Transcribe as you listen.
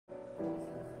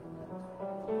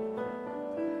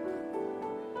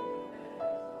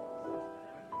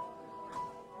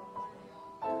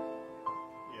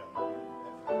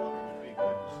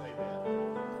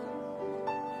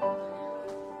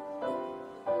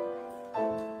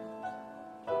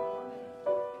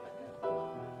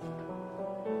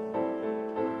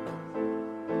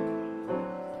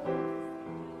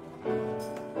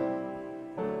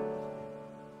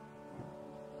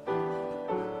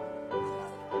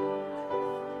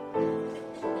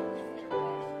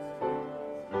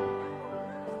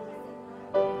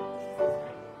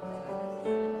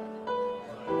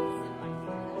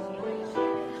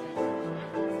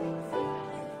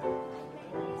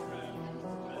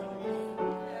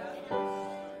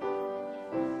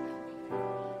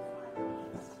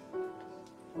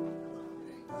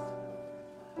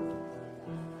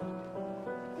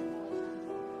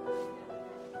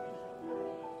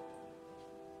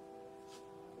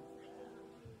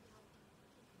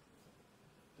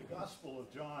Gospel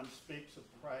of John speaks of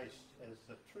Christ as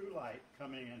the true light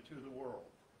coming into the world.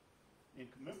 In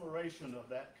commemoration of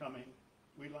that coming,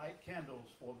 we light candles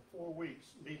for the 4 weeks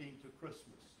leading to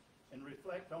Christmas and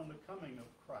reflect on the coming of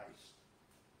Christ.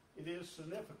 It is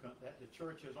significant that the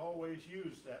church has always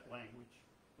used that language,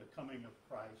 the coming of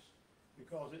Christ,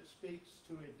 because it speaks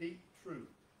to a deep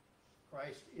truth.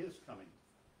 Christ is coming.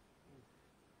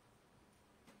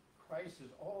 Christ is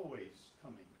always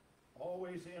coming,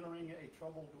 always entering a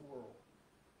troubled world,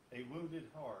 a wounded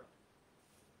heart.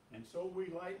 And so we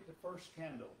light the first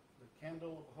candle, the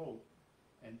candle of hope,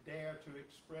 and dare to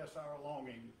express our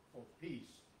longing for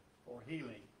peace, for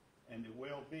healing, and the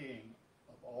well-being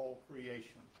of all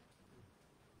creation.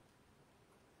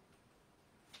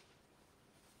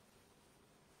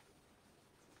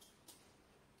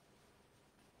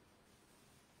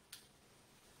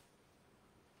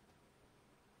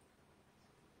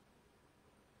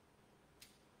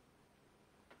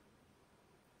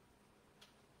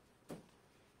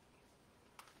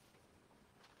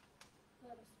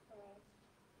 Let us pray.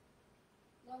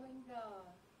 Loving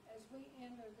God, as we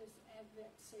enter this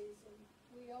Advent season,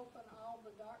 we open all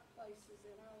the dark places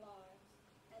in our lives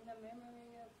and the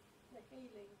memory of the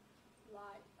healing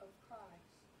light of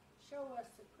Christ. Show us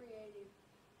the creative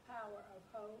power of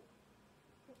hope.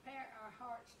 Prepare our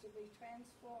hearts to be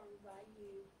transformed by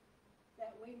you,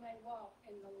 that we may walk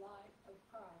in the light of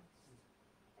Christ.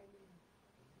 Amen.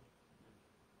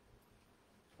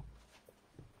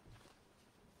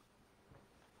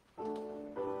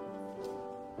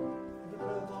 If the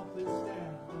presence all please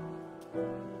stand.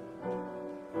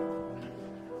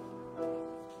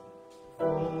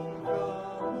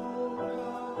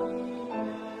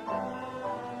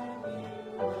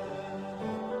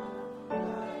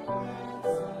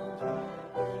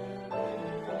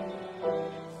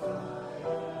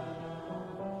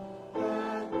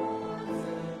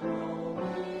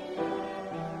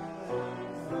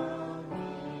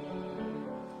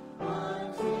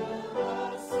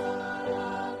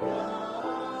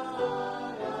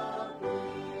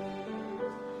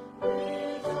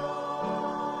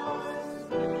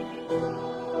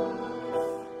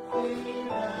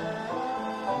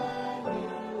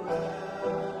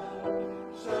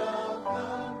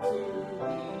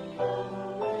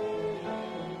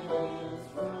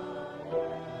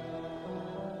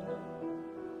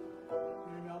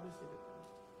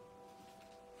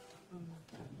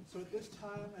 So at this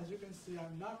time, as you can see,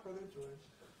 I'm not Brother George.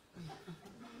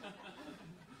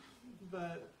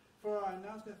 But for our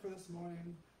announcement for this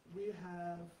morning, we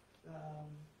have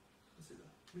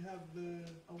the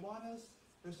Awanas.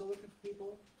 They're still looking for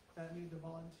people that need to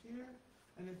volunteer.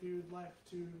 And if you'd like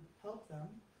to help them,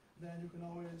 then you can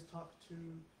always talk to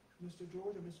Mr.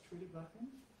 George or Miss Trudy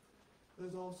Blackman.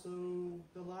 There's also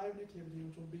the live nativity,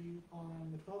 which will be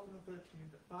on the 12th and the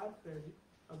 13th at 5:30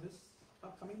 of this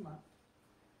upcoming month.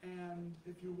 And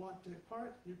if you want to take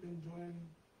part, you can join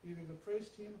either the praise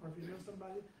team, or if you know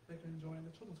somebody, they can join the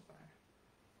children's choir.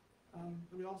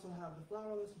 We also have the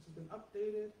flower list, which has been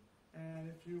updated, and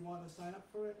if you want to sign up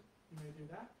for it, you may do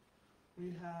that.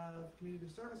 We have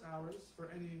community service hours for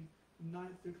any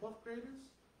 9th through 12th graders,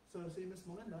 so see Miss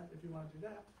Melinda if you want to do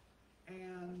that.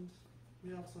 And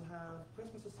we also have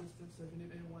Christmas assistance, so if you need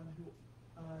anyone who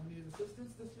needs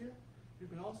assistance this year, you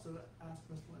can also ask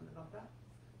Miss Melinda about that.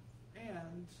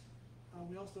 And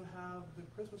we also have the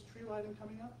Christmas tree lighting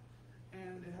coming up,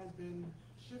 and it has been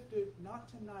shifted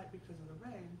not tonight because of the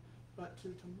rain, but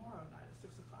to tomorrow night at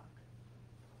 6 o'clock.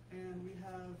 And we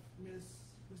have Miss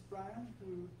Bryan,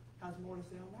 who has more to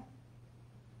say on that.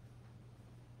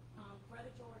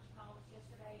 Brother George called us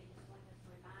yesterday and just wanted us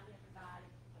to remind everybody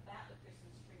about the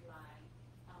Christmas tree lighting.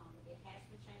 It has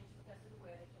been changed because of the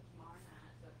weather till tomorrow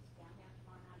night, so it's downtown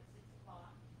tomorrow night at 6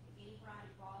 o'clock. If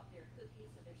anybody brought their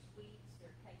cookies or their sweets,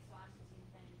 their cake slices,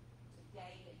 anything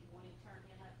today that you wanted turned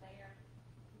in up there,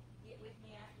 get with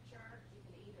me after church. You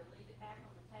can either leave it back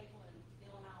on the table and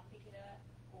Bill and I'll pick it up,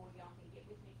 or y'all can get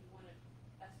with me if you wanted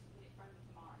us to get it from you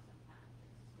tomorrow sometime.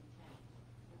 It's been changed.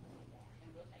 We'll do that.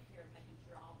 And we'll take care of making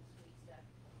sure all the sweet stuff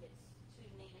gets to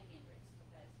Nina Hendricks,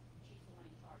 because she's the one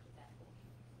in charge of that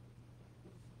portion.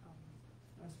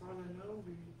 As far as I know,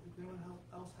 does anyone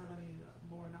else have any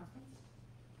more announcements?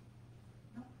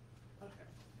 No? Okay.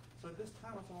 So at this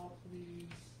time, let's all please,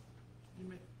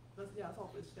 let's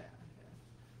all please stand. Okay.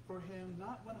 For hymn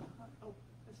not 100, oh,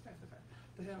 it's stand, okay.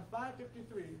 To hymn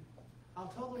 553, I'll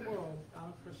tell the world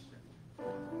I'm a Christian.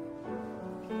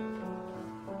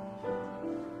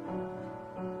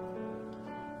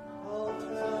 I'll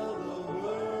tell the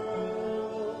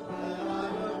world that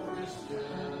I'm a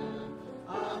Christian.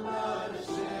 I'm not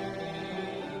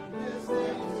ashamed, His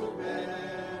name to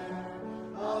bear.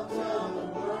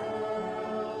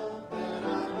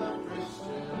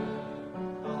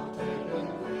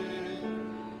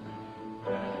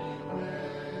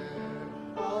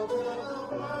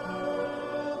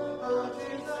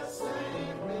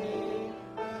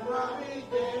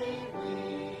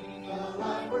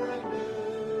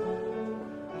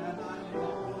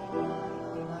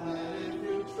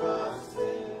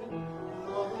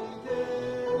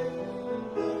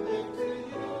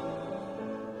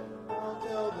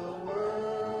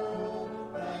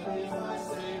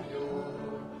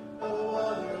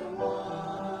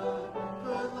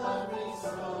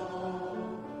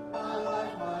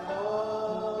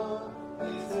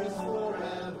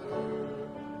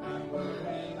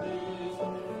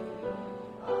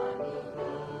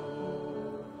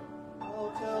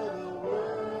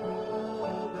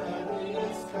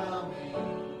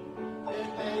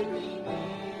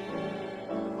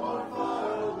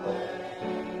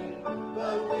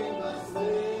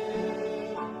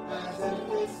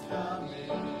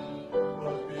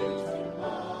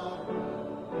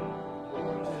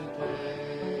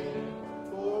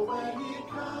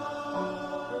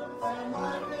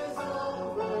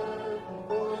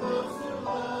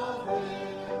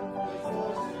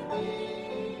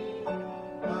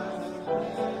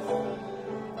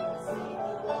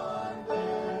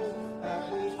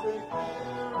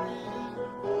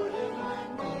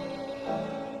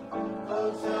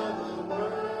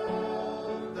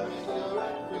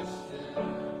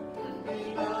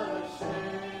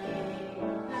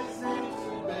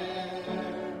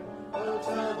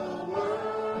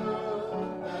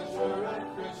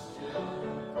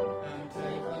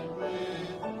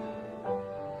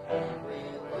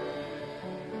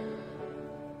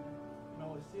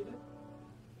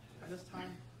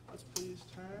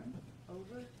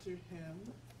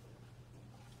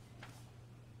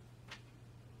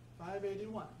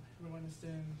 581. We're going to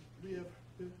sing. We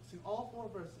sing all 4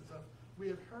 verses of "We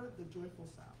Have Heard the Joyful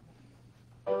Sound."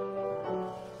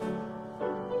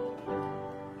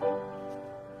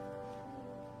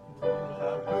 We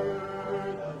have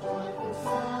heard the joyful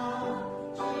sound.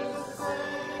 Jesus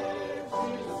saves,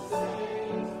 Jesus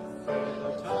saves. Hear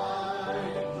the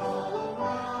tidings all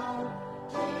around.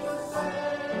 Jesus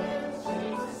saves,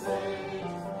 Jesus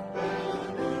saves. Bear the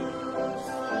news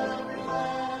to every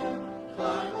land.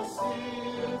 Climb the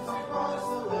steeds across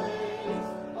the waves.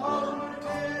 Onward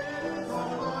is our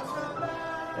Lord's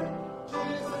command.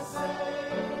 Jesus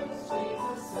saves,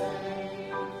 Jesus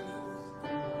saves.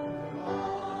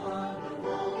 On the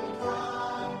rolling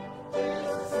tide,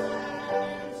 Jesus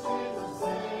saves, Jesus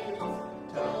saves.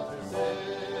 Tells her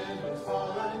sinners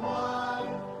far and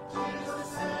wide. Jesus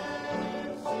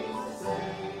saves, Jesus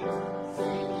saves.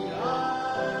 See the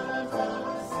islands of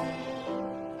the sea,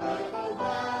 echo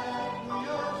back the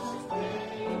ocean's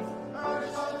plains. Earth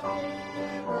shall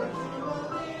keep her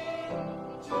jubilee.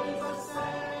 Jesus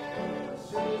saves,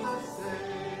 Jesus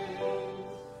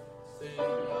saves. Sing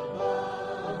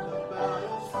above the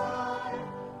battle's cry.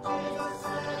 Jesus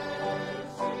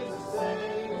saves, Jesus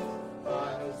saves. By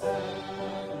his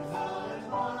hand and hell and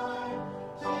high.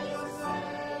 Jesus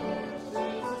saves,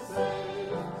 Jesus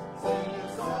saves. Sing a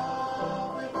song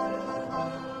with the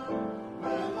moon.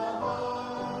 When the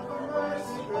heart for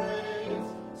mercy breaks.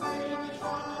 Sing the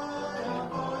triumph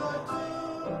for the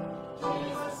tomb.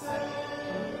 Jesus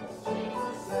saves,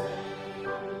 Jesus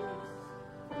saves.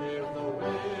 Hear the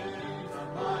winds, a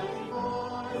mighty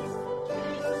voice.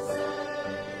 Jesus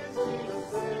saves, Jesus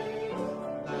saves.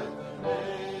 Let the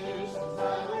nations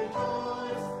now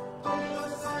rejoice.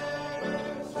 Jesus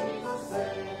saves, Jesus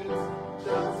saves.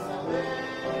 Shout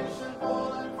salvation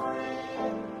full and free.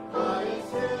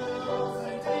 Highest hills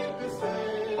and deepest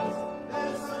waves.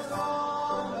 This the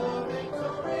song of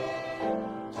victory.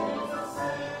 Jesus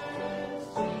saves,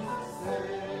 Jesus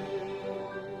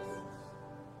saves.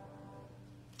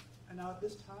 And now at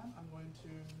this time, I'm going to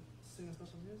sing a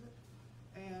special music.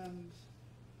 And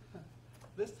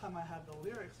this time I have the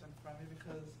lyrics in front of me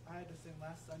because I had to sing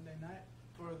last Sunday night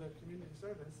for the community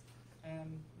service,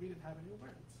 and we didn't have any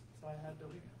words, so I had to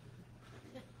wing it.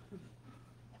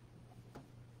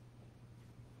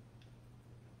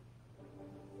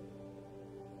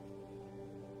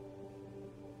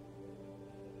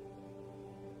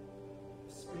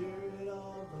 Spirit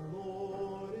of the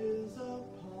Lord is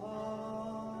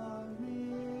upon me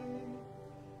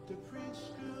to preach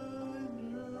good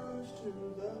news to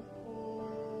the poor,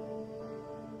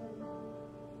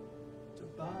 to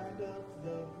bind up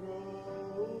the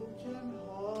brokenhearted,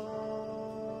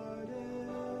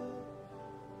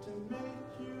 to make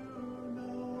you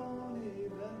known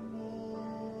even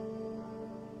more,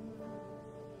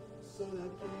 so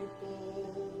that people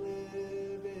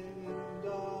living in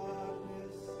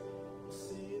darkness will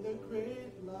see the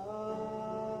great light.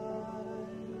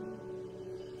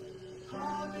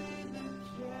 I'll be the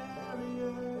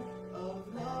carrier of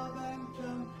love and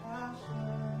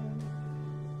compassion.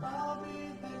 I'll be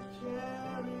the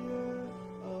carrier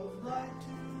of light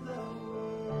to the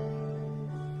world.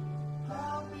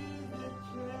 I'll be the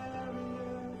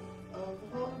carrier of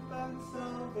hope and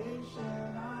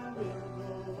salvation. I will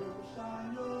go shine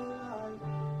your light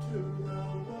to the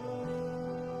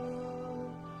world.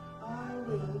 I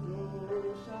will go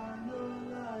shine your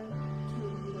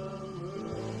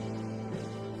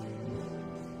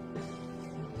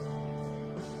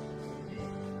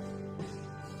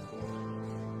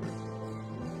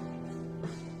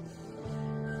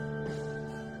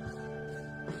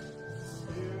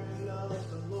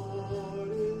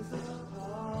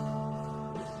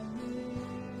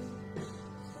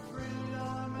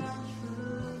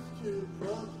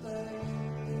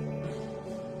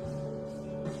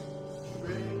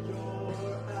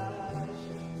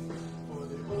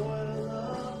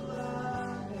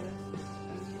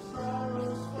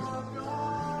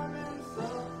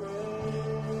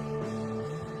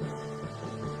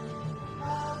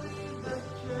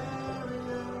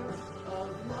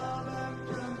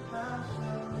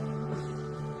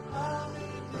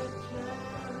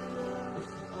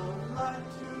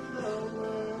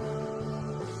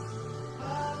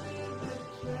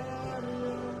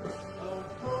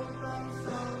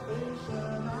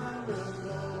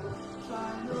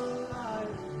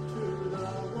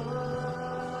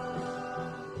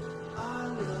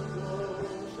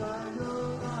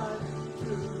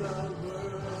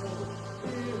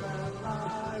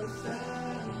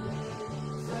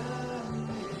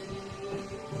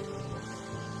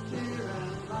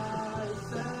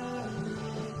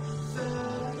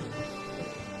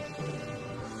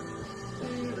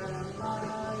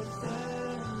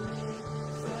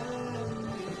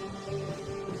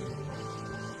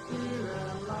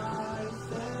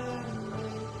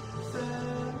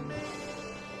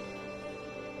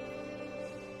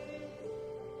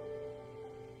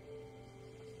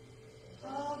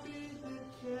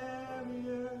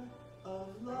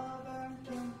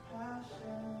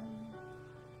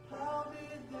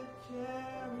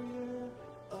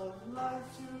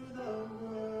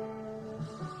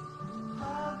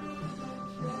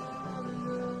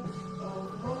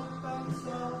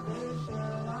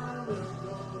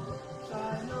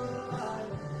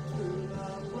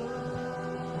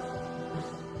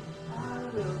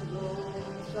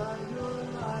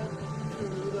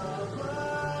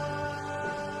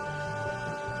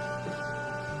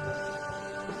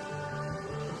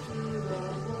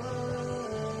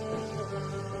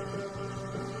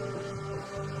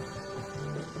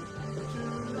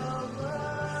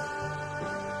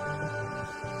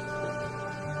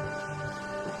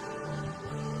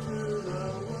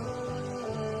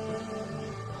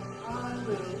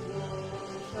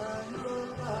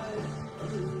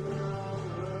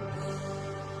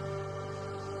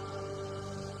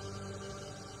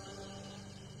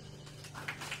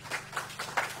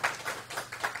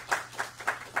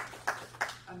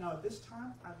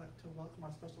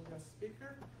our special guest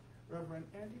speaker, Reverend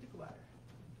Andy Deguire.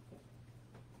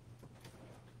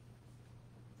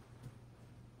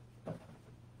 Well,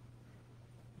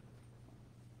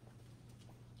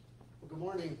 good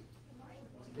morning.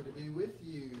 It's good to be with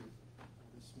you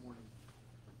this morning.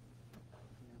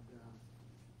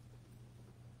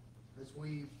 And as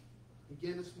we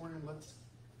begin this morning, let's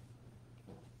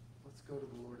go to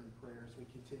the Lord in prayer as we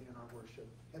continue in our worship.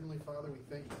 Heavenly Father, we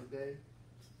thank you today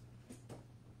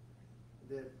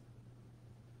that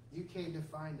you came to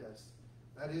find us.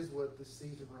 That is what this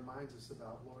season reminds us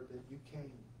about, Lord, that you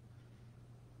came.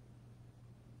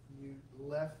 You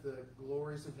left the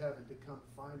glories of heaven to come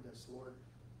find us, Lord,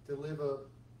 to live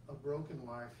a broken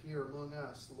life here among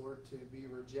us, Lord, to be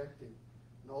rejected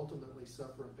and ultimately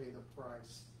suffer and pay the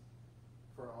price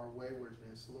for our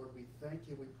waywardness. Lord, we thank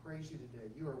you. We praise you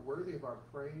today. You are worthy of our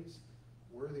praise,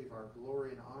 worthy of our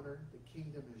glory and honor. The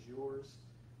kingdom is yours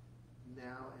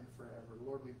now and forever.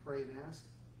 Lord, we pray and ask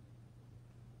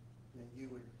that you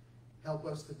would help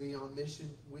us to be on mission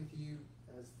with you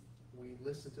as we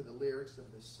listen to the lyrics of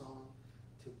this song,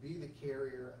 to be the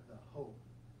carrier of the hope,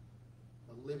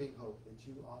 the living hope that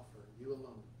you offer, you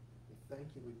alone. We thank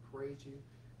you. We praise you.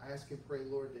 I ask and pray,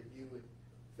 Lord, that you would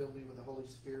fill me with the Holy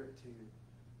Spirit to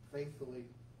faithfully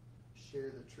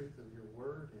share the truth of your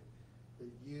word, and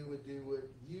that you would do what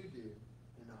you do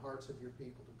in the hearts of your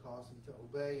people to cause them to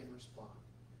obey and respond.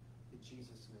 In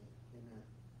Jesus' name, amen.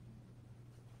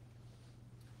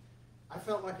 I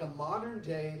felt like a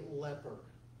modern-day leper.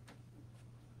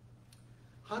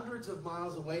 Hundreds of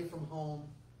miles away from home,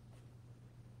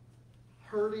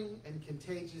 hurting and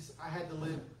contagious. I had to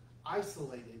live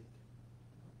isolated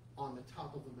on the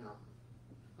top of the mountain.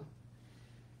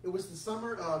 It was the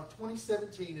summer of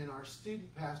 2017, and our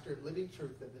student pastor at Living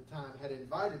Truth at the time had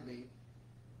invited me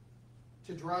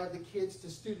to drive the kids to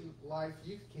Student Life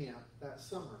Youth Camp that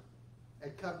summer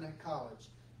at Covenant College.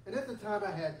 And at the time,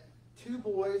 I had 2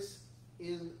 boys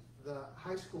in the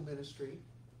high school ministry.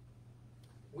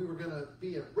 We were going to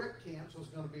be at rec camp, so it was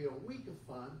going to be a week of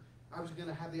fun. I was going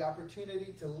to have the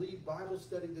opportunity to lead Bible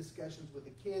study discussions with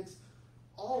the kids.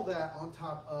 All that on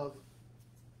top of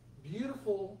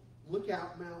beautiful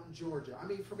Lookout Mountain, Georgia. I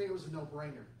mean, for me, it was a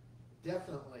no-brainer.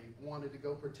 Definitely wanted to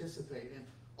go participate. And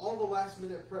all the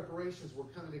last-minute preparations were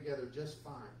coming together just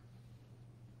fine.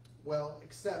 Well,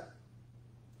 except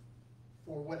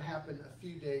for what happened a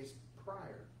few days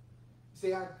prior.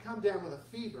 See, I'd come down with a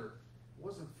fever.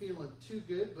 Wasn't feeling too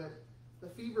good, but the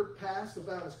fever passed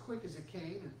about as quick as it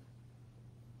came. And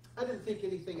I didn't think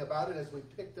anything about it as we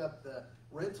picked up the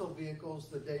rental vehicles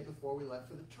the day before we left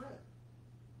for the trip.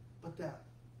 But that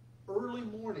early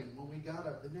morning when we got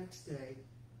up the next day,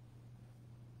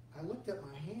 I looked at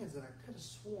my hands and I could have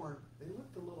sworn they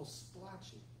looked a little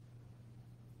splotchy.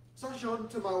 So I showed them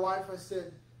to my wife. I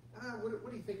said, what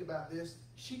do you think about this?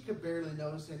 She could barely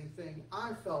notice anything.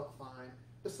 I felt fine.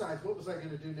 Besides, what was I going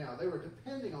to do now? They were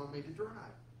depending on me to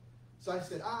drive. So I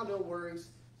said, no worries.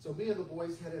 So me and the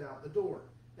boys headed out the door.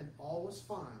 And all was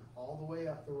fine all the way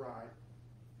up the ride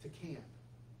to camp.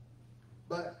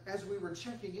 But as we were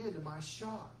checking in, to my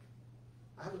shock,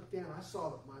 I looked down. I saw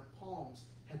that my palms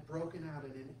had broken out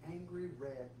in an angry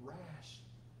red rash.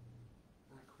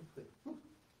 And I quickly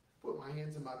put my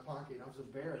hands in my pocket. I was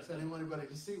embarrassed. I didn't want anybody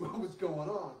to see what was going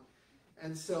on.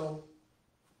 And so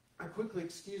I quickly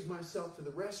excused myself to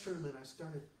the restroom, and I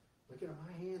started looking at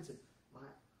my hands, and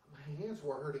my hands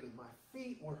were hurting, and my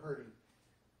feet were hurting.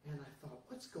 And I thought,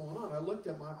 what's going on? I looked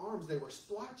at my arms. They were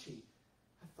splotchy.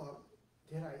 I thought,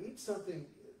 did I eat something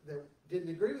that didn't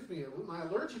agree with me? Am I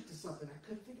allergic to something? I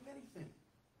couldn't think of anything.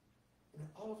 And then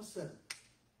all of a sudden,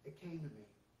 it came to me.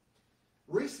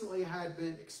 Recently, I had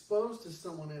been exposed to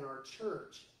someone in our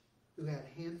church who had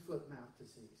hand-foot-mouth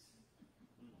disease.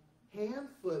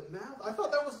 Hand-foot-mouth? I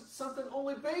thought that was something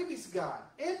only babies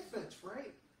got. Infants,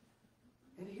 right?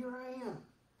 And here I am,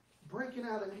 breaking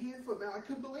out in hand-foot-mouth. I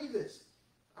couldn't believe this.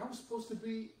 I was supposed to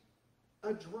be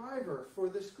a driver for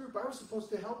this group. I was supposed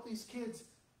to help these kids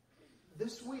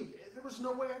this week. There was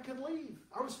no way I could leave.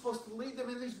 I was supposed to lead them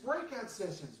in these breakout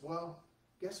sessions. Well,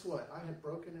 guess what? I had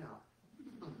broken out.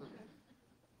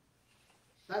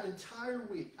 That entire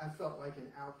week, I felt like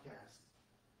an outcast.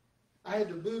 I had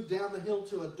to move down the hill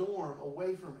to a dorm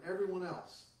away from everyone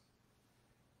else.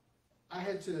 I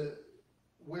had to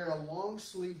wear a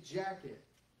long-sleeve jacket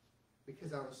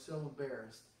because I was so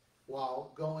embarrassed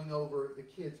while going over the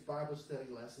kids' Bible study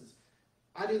lessons.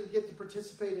 I didn't get to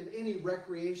participate in any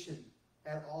recreation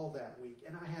at all that week,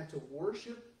 and I had to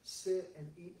worship, sit, and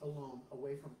eat alone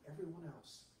away from everyone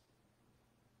else.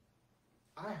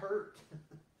 I hurt,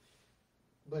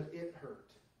 but it hurt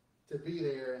to be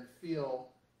there and feel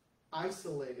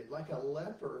isolated like a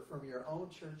leper from your own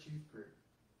church youth group?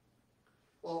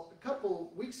 Well, a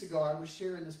couple weeks ago, I was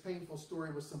sharing this painful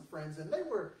story with some friends, and they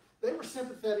were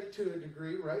sympathetic to a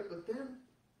degree, right? But then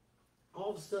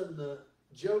all of a sudden the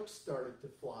jokes started to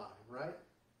fly, right?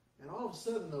 And all of a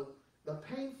sudden the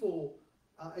painful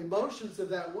emotions of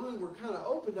that wound were kind of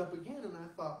opened up again, and I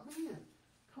thought, man,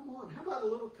 come on, how about a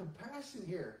little compassion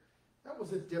here? That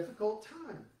was a difficult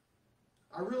time.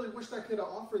 I really wished I could have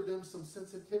offered them some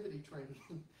sensitivity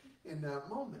training in that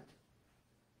moment.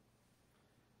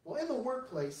 Well, in the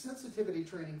workplace, sensitivity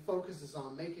training focuses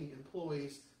on making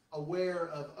employees aware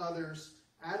of others'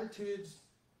 attitudes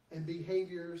and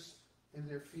behaviors and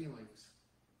their feelings.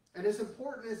 And as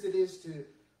important as it is to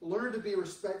learn to be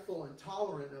respectful and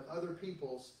tolerant of other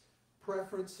people's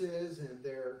preferences and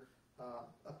their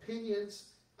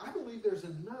opinions, I believe there's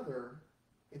another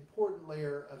important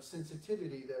layer of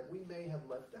sensitivity that we may have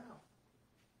left out.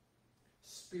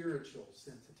 Spiritual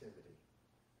sensitivity.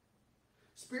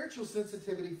 Spiritual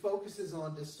sensitivity focuses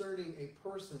on discerning a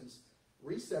person's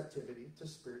receptivity to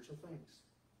spiritual things.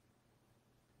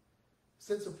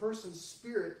 Since a person's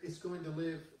spirit is going to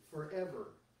live forever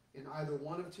in either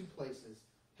one of two places,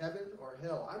 heaven or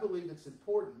hell, I believe it's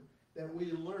important that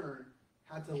we learn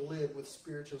how to live with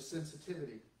spiritual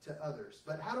sensitivity to others.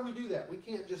 But how do we do that? We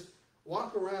can't just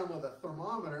walk around with a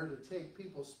thermometer to take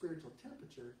people's spiritual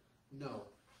temperature. No.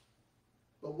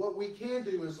 But what we can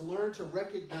do is learn to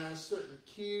recognize certain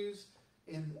cues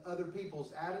in other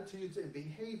people's attitudes and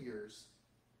behaviors.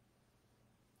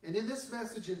 And in this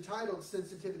message entitled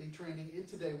Sensitivity Training, in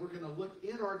today we're going to look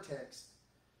in our text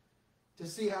to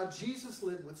see how Jesus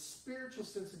lived with spiritual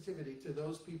sensitivity to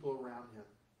those people around him.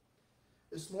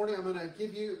 This morning I'm going to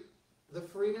give you the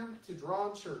freedom to draw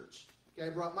in church. Okay, I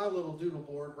brought my little doodle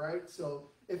board, right? So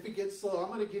if it gets slow,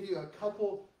 I'm going to give you a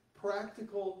couple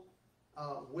practical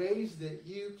ways that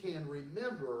you can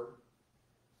remember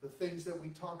the things that we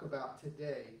talk about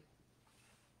today.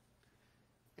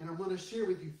 And I'm going to share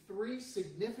with you 3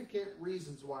 significant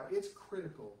reasons why it's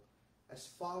critical as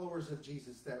followers of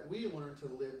Jesus that we learn to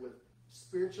live with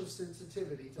spiritual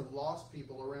sensitivity to lost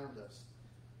people around us.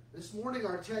 This morning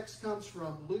our text comes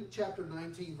from Luke chapter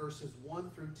 19, verses 1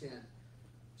 through 10.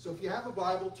 So if you have a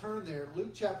Bible, turn there.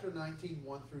 Luke chapter 19,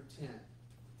 1 through 10.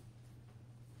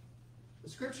 The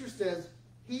scripture says,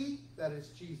 he, that is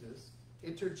Jesus,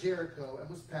 entered Jericho and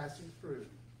was passing through.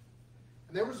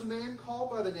 And there was a man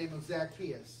called by the name of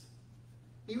Zacchaeus.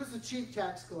 He was a chief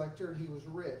tax collector and he was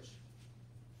rich.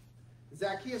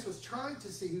 Zacchaeus was trying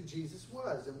to see who Jesus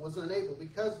was and was unable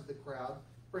because of the crowd,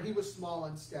 for he was small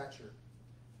in stature.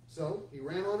 So he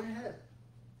ran on ahead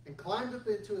and climbed up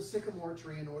into a sycamore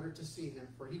tree in order to see him,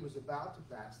 for he was about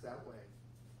to pass that way.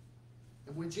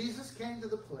 And when Jesus came to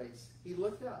the place, he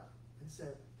looked up and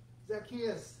said,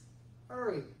 Zacchaeus,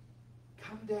 hurry,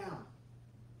 come down,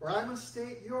 for I must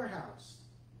stay at your house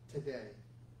today.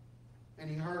 And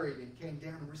he hurried and came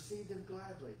down and received him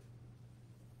gladly.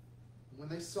 And when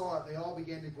they saw it, they all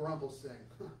began to grumble, saying,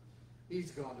 he's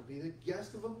gone to be the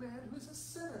guest of a man who is a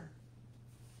sinner.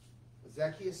 But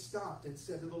Zacchaeus stopped and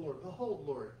said to the Lord, behold,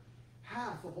 Lord,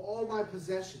 half of all my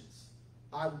possessions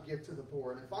I will give to the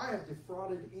poor. And if I have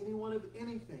defrauded anyone of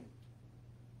anything,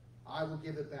 I will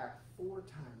give it back 4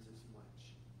 times as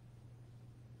much.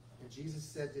 And Jesus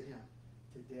said to him,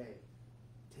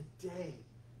 Today,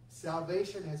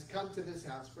 salvation has come to this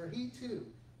house, for he too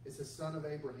is the son of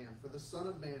Abraham. For the Son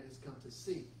of Man has come to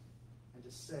seek and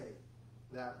to save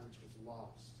that which was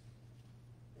lost.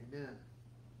 Amen.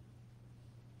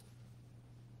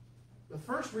 The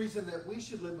first reason that we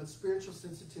should live with spiritual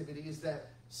sensitivity is that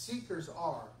seekers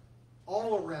are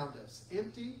all around us,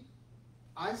 empty,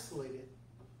 isolated,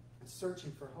 and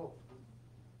searching for hope,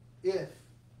 if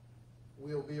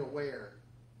we'll be aware.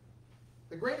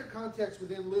 The greater context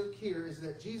within Luke here is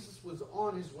that Jesus was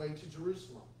on his way to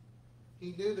Jerusalem.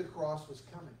 He knew the cross was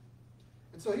coming.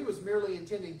 And so he was merely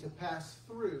intending to pass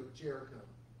through Jericho.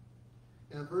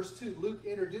 Now in verse 2, Luke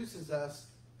introduces us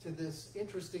to this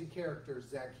interesting character,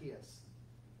 Zacchaeus.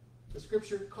 The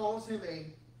scripture calls him a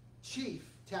chief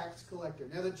tax collector.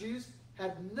 Now the Jews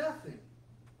had nothing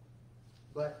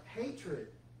but hatred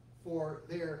for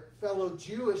their fellow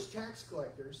Jewish tax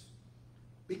collectors,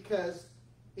 because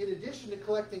in addition to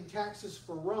collecting taxes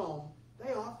for Rome,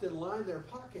 they often lined their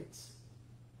pockets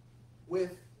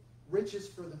with riches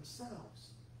for themselves.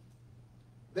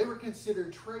 They were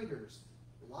considered traitors,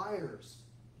 liars,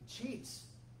 cheats,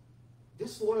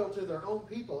 disloyal to their own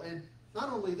people. And not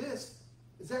only this,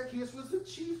 Zacchaeus was the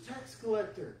chief tax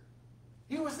collector.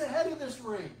 He was the head of this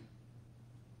ring.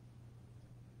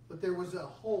 But there was a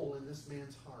hole in this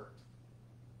man's heart.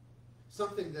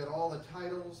 something that all the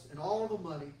titles and all the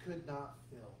money could not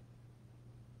fill.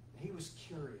 He was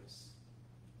curious.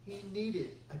 He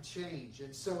needed a change.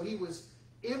 And so he was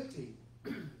empty,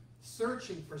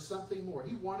 searching for something more.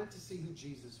 He wanted to see who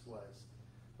Jesus was.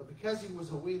 But because he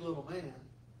was a wee little man,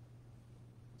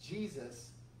 Jesus,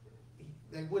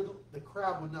 the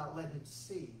crowd would not let him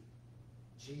see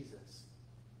Jesus.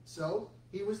 So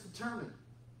he was determined.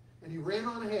 And he ran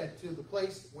on ahead to the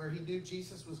place where he knew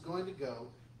Jesus was going to go.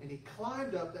 And he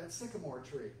climbed up that sycamore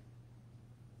tree.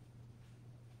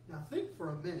 Now think for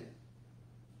a minute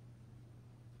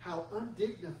how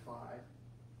undignified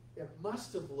it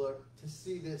must have looked to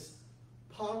see this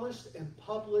polished and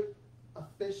public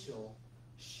official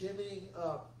shimmying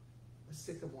up a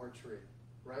sycamore tree,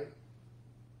 right?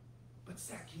 But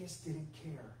Zacchaeus didn't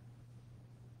care.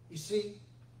 You see,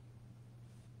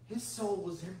 his soul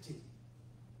was empty.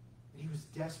 And he was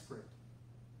desperate.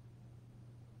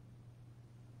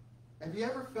 Have you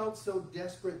ever felt so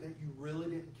desperate that you really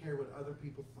didn't care what other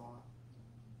people thought?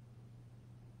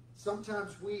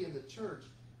 Sometimes we in the church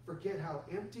forget how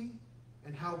empty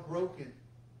and how broken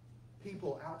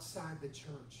people outside the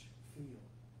church feel.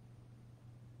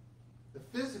 The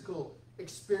physical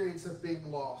experience of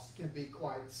being lost can be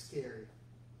quite scary.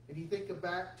 And you think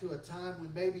back to a time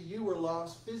when maybe you were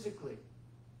lost physically.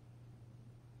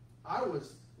 I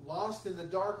was lost in the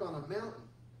dark on a mountain.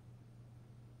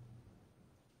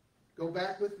 Go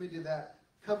back with me to that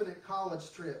Covenant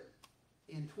College trip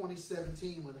in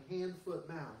 2017 with Hand-Foot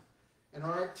Mountain. And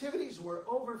our activities were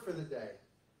over for the day.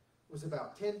 It was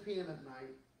about 10 p.m. at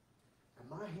night. And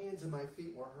my hands and my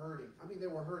feet were hurting. I mean, they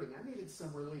were hurting. I needed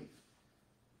some relief.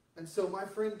 And so my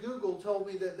friend Google told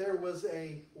me that there was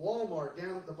a Walmart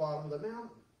down at the bottom of the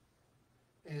mountain.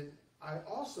 And I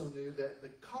also knew that the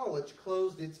college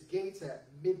closed its gates at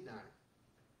midnight.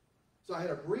 So I had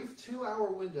a brief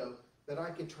 2-hour window that I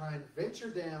could try and venture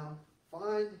down,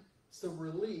 find some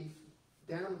relief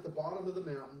down at the bottom of the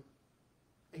mountain,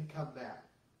 and come back.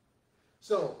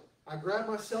 So I grabbed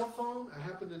my cell phone. I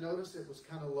happened to notice it was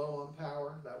kind of low on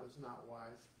power. That was not wise.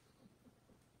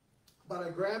 But I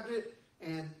grabbed it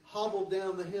and hobbled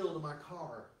down the hill to my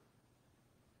car.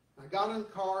 I got in the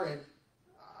car and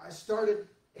I started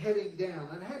heading down.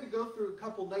 And I had to go through a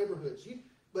couple neighborhoods.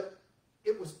 But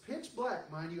it was pitch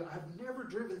black, mind you. I've never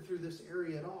driven through this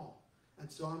area at all. And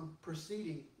so I'm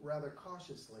proceeding rather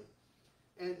cautiously.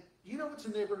 And you know what's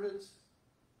in neighborhoods?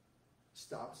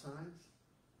 Stop signs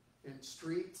and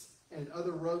streets and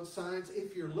other road signs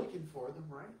if you're looking for them,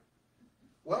 right?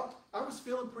 Well, I was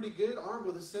feeling pretty good, armed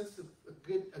with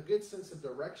a good sense of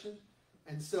direction.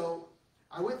 And so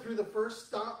I went through the first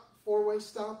stop, four-way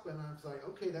stop, and I was like,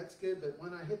 okay, that's good. But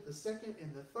when I hit the second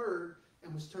and the third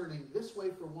and was turning this way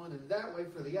for one and that way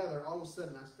for the other, all of a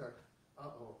sudden I started,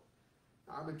 uh-oh,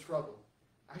 I'm in trouble.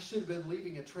 I should have been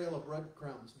leaving a trail of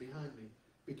breadcrumbs behind me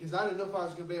because I didn't know if I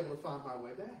was going to be able to find my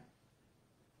way back.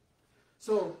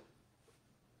 So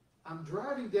I'm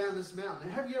driving down this mountain.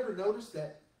 And have you ever noticed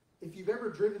that if you've ever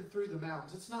driven through the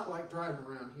mountains, it's not like driving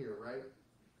around here, right?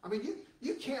 I mean,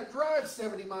 you can't drive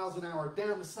 70 miles an hour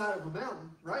down the side of a mountain,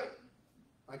 right?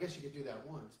 I guess you could do that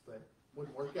once, but it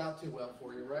wouldn't work out too well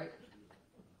for you, right?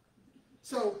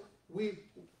 So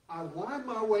I wind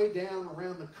my way down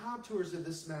around the contours of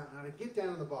this mountain, and I get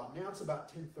down to the bottom. Now it's about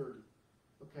 10:30,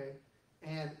 okay?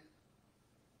 And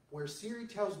where Siri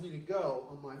tells me to go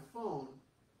on my phone,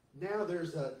 now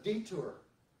there's a detour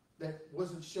that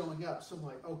wasn't showing up. So I'm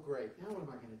like, oh, great. Now what am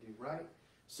I going to do, right?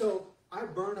 So I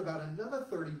burn about another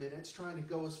 30 minutes trying to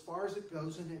go as far as it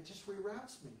goes, and it just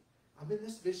reroutes me. I'm in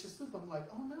this vicious loop. I'm like,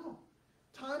 oh, no.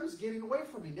 Time is getting away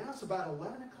from me. Now it's about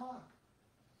 11 o'clock.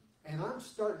 And I'm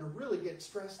starting to really get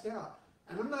stressed out.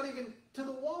 And I'm not even to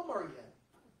the Walmart yet.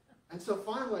 And so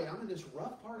finally, I'm in this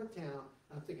rough part of town,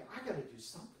 and I'm thinking, I got to do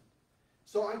something.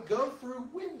 So I go through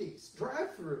Wendy's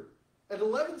drive-through at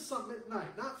 11-something at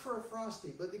night, not for a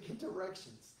Frosty, but to get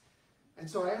directions. And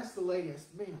so I asked the lady, I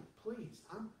said, ma'am, please,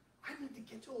 I need to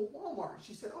get to a Walmart.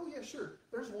 She said, oh, yeah, sure.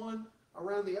 There's one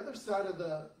around the other side of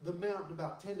the mountain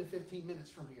about 10 to 15 minutes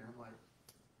from here. I'm like,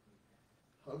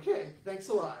 okay, thanks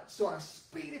a lot. So I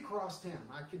speed across town.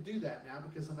 I can do that now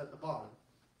because I'm at the bottom.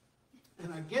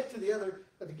 And I get to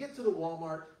the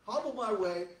Walmart, hobble my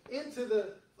way into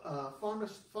the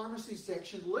pharmacy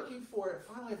section, looking for it.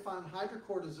 Finally, I find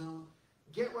hydrocortisone,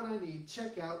 get what I need,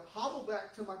 check out, hobble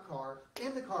back to my car,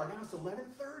 in the car. Now it's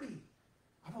 11:30.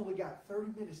 I've only got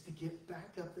 30 minutes to get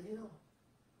back up the hill.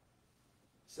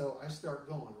 So I start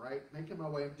going, right? Making my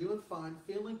way. I'm doing fine,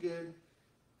 feeling good,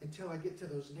 until I get to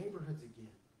those neighborhoods again.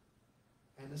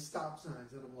 And the stop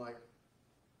signs, and I'm like,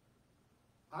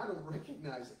 I don't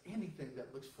recognize anything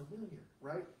that looks familiar,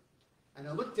 right? And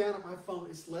I look down at my phone,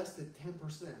 it's less than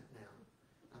 10% now.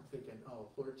 I'm thinking, oh,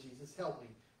 Lord Jesus, help me.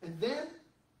 And then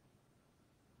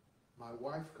my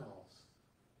wife calls.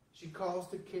 She calls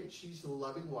the kid. She's a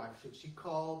loving wife. She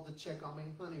called to check on me.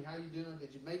 Honey, how you doing?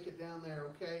 Did you make it down there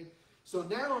okay? So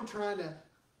now I'm trying to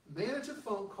manage a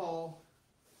phone call,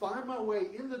 find my way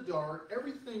in the dark.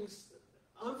 Everything's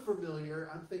unfamiliar.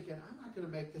 I'm thinking, I'm not going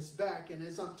to make this back. And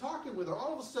as I'm talking with her,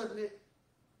 all of a sudden it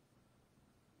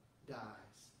dies.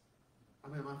 I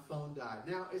mean, my phone died.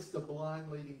 Now it's the blind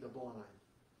leading the blind.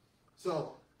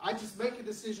 So I just make a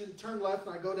decision, turn left,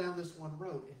 and I go down this one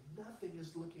road, and nothing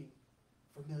is looking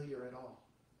familiar at all.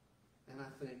 And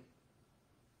I think,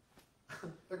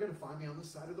 they're going to find me on the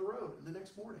side of the road. And the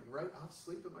next morning, right, I'll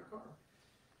sleep in my car.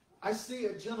 I see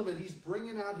a gentleman, he's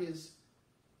bringing out his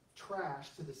trash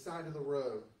to the side of the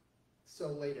road so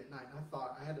late at night. And I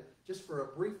thought, I had to, just for a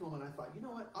brief moment, I thought, you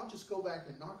know what, I'll just go back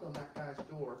and knock on that guy's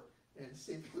door and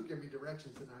see if he'll give me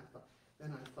directions. And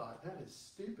then I thought, that is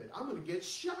stupid. I'm going to get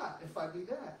shot if I do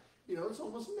that. You know, it's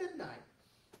almost midnight.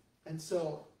 And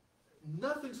so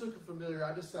nothing's looking familiar.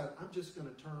 I decided I'm just going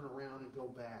to turn around and go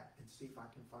back and see if I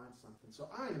can find something. So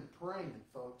I am praying,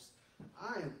 folks.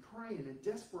 I am praying in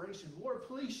desperation. Lord,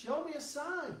 please show me a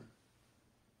sign.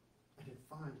 And then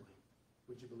finally,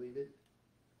 would you believe it?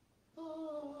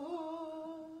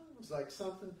 Oh, it was like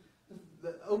something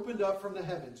that opened up from the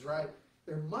heavens, right?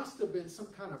 There must have been some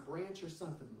kind of branch or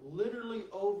something literally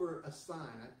over a sign,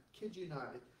 I kid you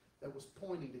not, that was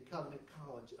pointing to Covenant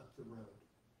College up the road.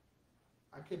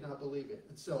 I could not believe it.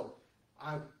 And so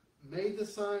I made the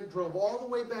sign, drove all the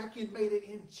way back in, made it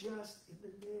in just in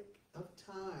the nick of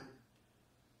time.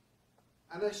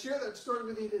 And I share that story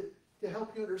with you to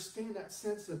help you understand that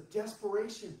sense of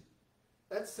desperation,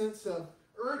 that sense of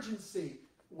urgency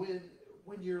when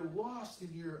you're lost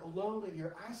and you're alone and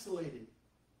you're isolated.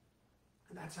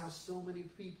 And that's how so many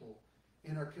people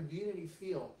in our community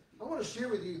feel. I want to share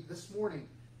with you this morning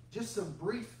just some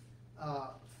brief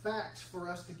facts for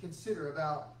us to consider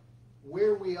about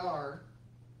where we are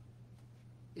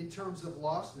in terms of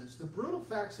lostness. The brutal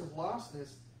facts of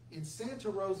lostness in Santa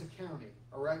Rosa County,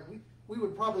 all right? We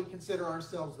would probably consider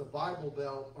ourselves the Bible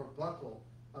Belt or buckle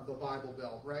of the Bible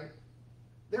Belt, right?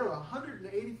 There are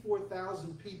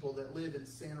 184,000 people that live in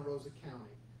Santa Rosa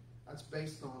County. That's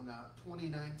based on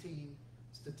 2019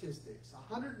 statistics.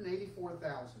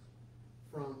 184,000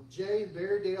 from Jay and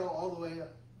Berrydale all the way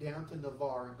up down to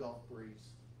Navarre and Gulf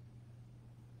Breeze.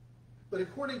 But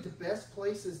according to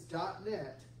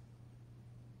bestplaces.net,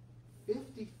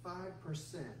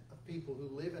 55% of people who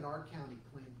live in our county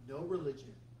claim no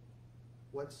religion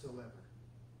whatsoever.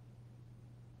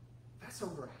 That's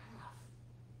over half.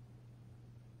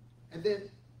 And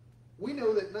then we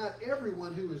know that not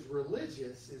everyone who is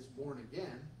religious is born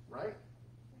again, right?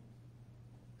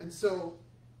 And so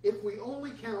if we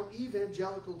only count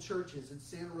evangelical churches in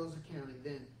Santa Rosa County,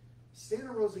 then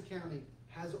Santa Rosa County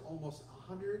has almost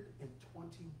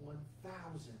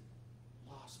 121,000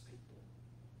 lost people.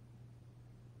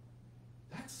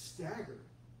 That's staggering.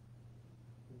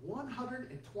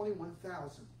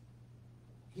 121,000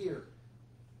 here.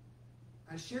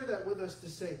 I share that with us to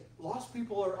say, lost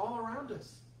people are all around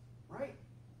us, right?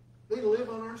 They live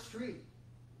on our street.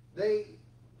 They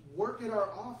work at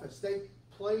our office. They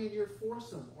play in your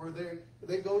foursome, or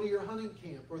they go to your hunting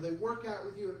camp, or they work out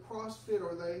with you at CrossFit,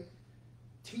 or they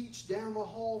teach down the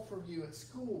hall from you at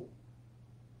school.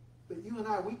 But you and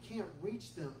I, we can't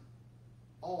reach them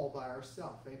all by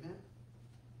ourselves. Amen?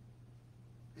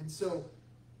 And so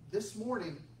this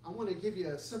morning, I want to give you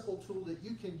a simple tool that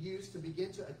you can use to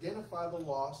begin to identify the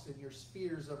lost in your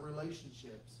spheres of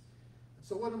relationships.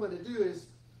 So what I'm going to do is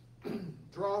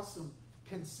draw some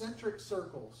concentric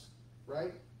circles,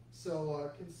 right?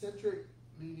 So concentric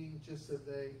meaning just that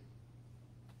they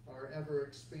are ever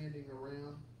expanding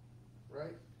around,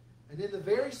 right? And in the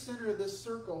very center of this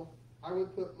circle, I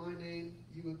would put my name,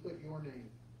 you would put your name.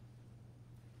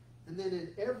 And then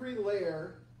in every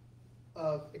layer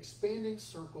of expanding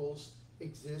circles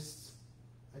exists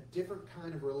a different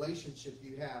kind of relationship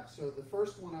you have. So the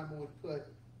first one I would put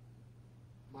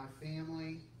my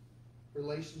family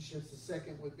relationships. The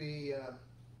second would be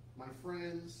my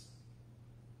friends.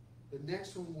 The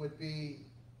next one would be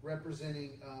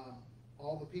representing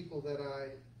all the people that I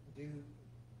do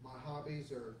my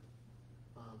hobbies or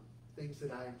things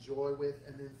that I enjoy with.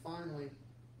 And then finally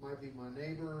might be my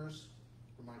neighbors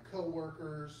or my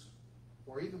co-workers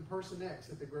or even person X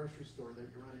at the grocery store that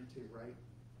you run into, right?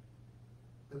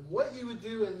 And what you would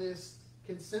do in this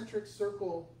concentric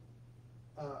circle,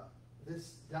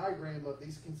 this diagram of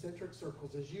these concentric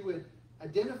circles, is you would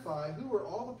identify who are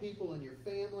all the people in your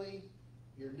family,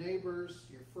 your neighbors,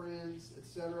 your friends,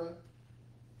 etc.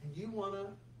 And you want to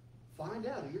find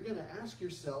out. You're going to ask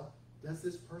yourself, does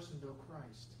this person know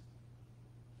Christ?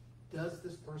 Does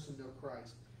this person know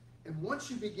Christ? And once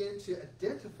you begin to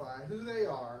identify who they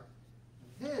are,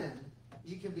 then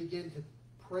you can begin to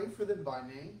pray for them by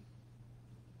name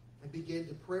and begin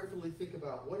to prayerfully think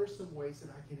about what are some ways that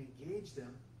I can engage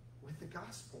them with the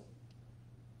gospel.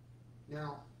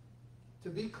 Now, to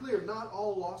be clear, not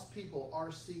all lost people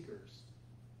are seekers.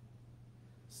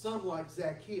 Some, like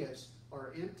Zacchaeus,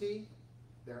 are empty,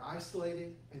 they're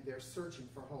isolated, and they're searching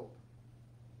for hope.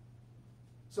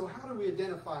 So how do we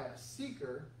identify a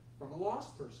seeker from a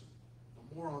lost person?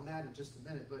 More on that in just a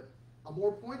minute, but a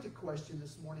more pointed question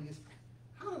this morning is,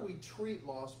 how do we treat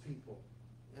lost people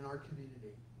in our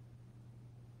community?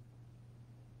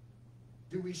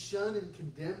 Do we shun and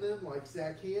condemn them like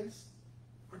Zacchaeus?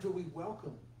 Or do we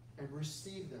welcome and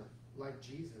receive them like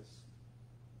Jesus?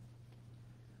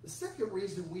 The second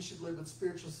reason we should live with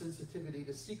spiritual sensitivity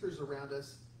to seekers around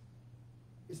us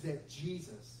is that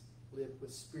Jesus lived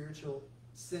with spiritual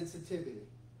sensitivity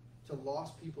to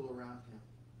lost people around him.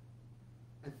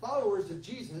 And followers of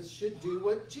Jesus should do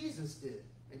what Jesus did.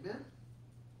 Amen?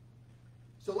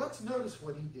 So let's notice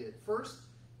what he did. First,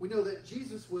 we know that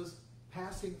Jesus was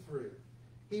passing through.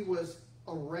 He was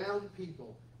around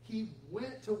people. He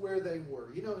went to where they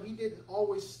were. You know, he didn't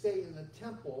always stay in the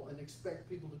temple and expect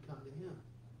people to come to him.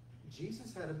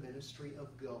 Jesus had a ministry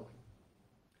of going.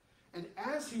 And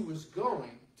as he was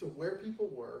going to where people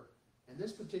were, in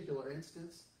this particular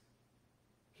instance,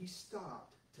 he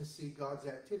stopped to see God's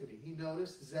activity. He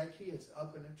noticed Zacchaeus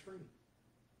up in a tree.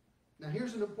 Now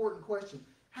here's an important question.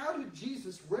 How did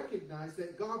Jesus recognize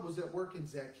that God was at work in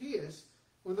Zacchaeus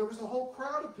when there was a whole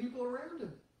crowd of people around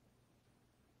him?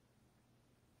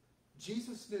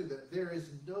 Jesus knew that there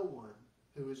is no one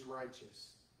who is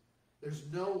righteous. There's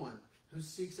no one who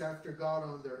seeks after God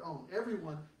on their own.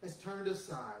 Everyone has turned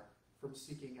aside from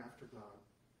seeking after God.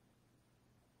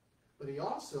 But he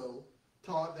also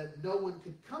taught that no one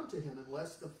could come to him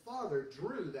unless the Father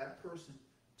drew that person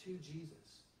to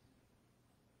Jesus.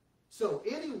 So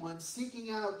anyone seeking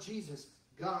out Jesus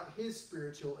got his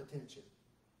spiritual attention.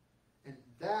 And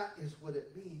that is what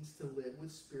it means to live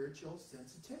with spiritual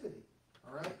sensitivity.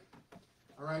 All right?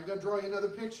 All right, I'm going to draw you another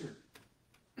picture.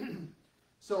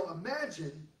 So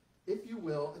imagine, if you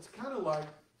will, it's kind of like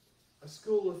a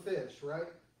school of fish, right?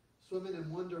 Swimming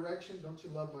in one direction. Don't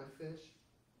you love my fish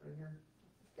right here?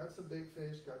 Got some big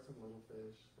fish, got some little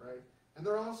fish, right? And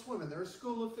they're all swimming. They're a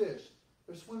school of fish.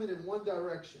 They're swimming in one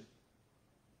direction.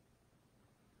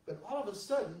 But all of a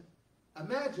sudden,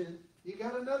 imagine you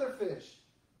got another fish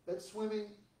that's swimming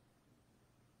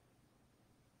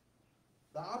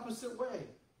the opposite way,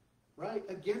 right?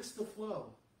 Against the flow.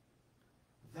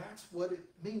 That's what it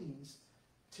means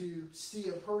to see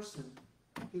a person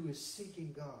who is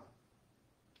seeking God.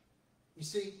 You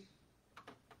see,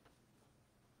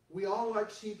 we all, like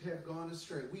sheep, have gone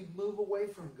astray. We move away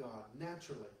from God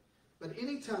naturally. But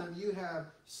anytime you have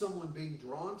someone being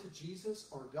drawn to Jesus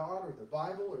or God or the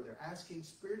Bible, or they're asking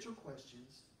spiritual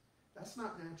questions, that's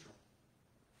not natural.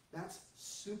 That's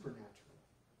supernatural.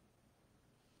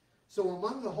 So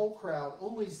among the whole crowd,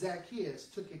 only Zacchaeus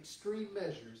took extreme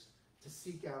measures to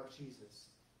seek out Jesus.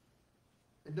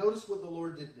 And notice what the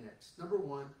Lord did next. Number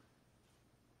one,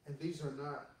 and these are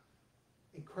not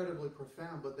incredibly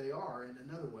profound, but they are in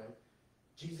another way,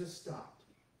 Jesus stopped.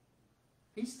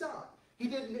 He stopped. He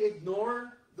didn't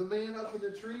ignore the man up in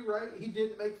the tree, right? He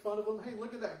didn't make fun of him. Hey,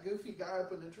 look at that goofy guy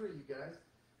up in the tree, you guys.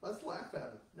 Let's laugh at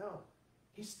him. No.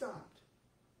 He stopped.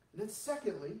 And then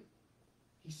secondly,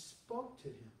 he spoke to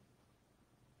him.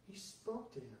 He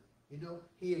spoke to him. You know,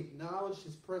 he acknowledged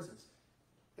his presence.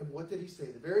 And what did he say?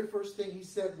 The very first thing he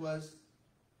said was,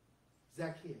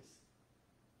 Zacchaeus.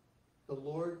 The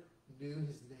Lord knew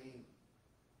his name.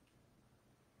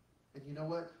 And you know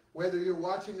what? Whether you're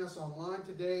watching us online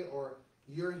today or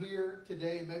you're here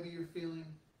today, maybe you're feeling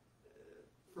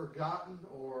forgotten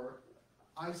or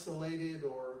isolated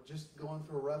or just going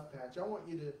through a rough patch, I want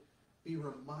you to be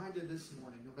reminded this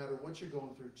morning, no matter what you're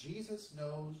going through, Jesus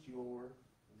knows your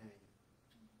name.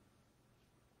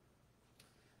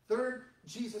 Third,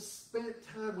 Jesus spent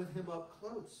time with him up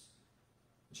close.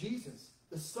 Jesus,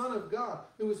 the Son of God,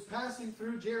 who was passing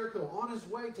through Jericho on his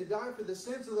way to die for the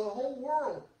sins of the whole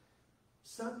world,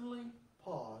 suddenly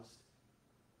paused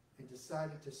and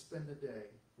decided to spend the day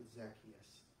with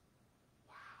Zacchaeus.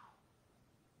 Wow.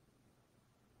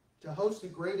 To host a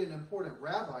great and important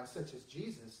rabbi such as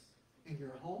Jesus in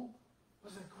your home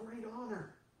was a great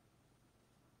honor.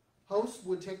 Hosts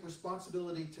would take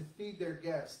responsibility to feed their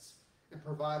guests and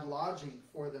provide lodging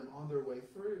for them on their way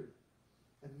through.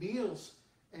 And meals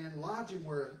and lodging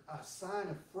were a sign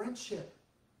of friendship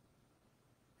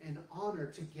and honor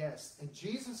to guests. And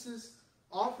Jesus'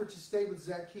 offer to stay with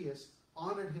Zacchaeus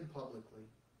honored him publicly.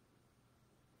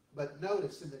 But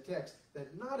notice in the text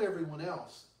that not everyone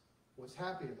else was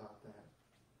happy about that.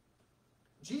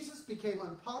 Jesus became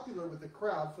unpopular with the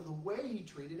crowd for the way he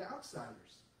treated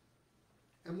outsiders.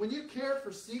 And when you care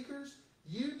for seekers,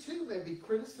 you too may be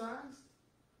criticized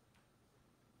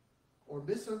or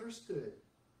misunderstood.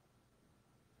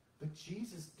 But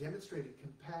Jesus demonstrated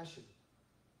compassion,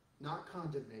 not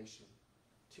condemnation,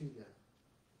 to them.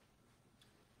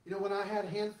 You know, when I had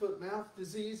hand, foot, mouth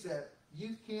disease at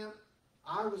youth camp,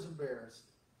 I was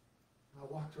embarrassed. I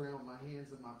walked around with my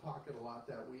hands in my pocket a lot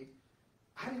that week.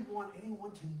 I didn't want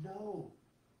anyone to know.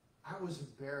 I was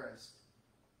embarrassed.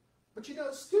 But you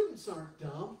know, students aren't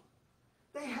dumb.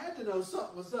 They had to know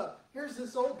something was up. Here's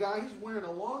this old guy, he's wearing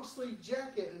a long sleeve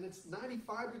jacket and it's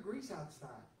 95 degrees outside.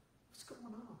 What's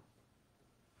going on?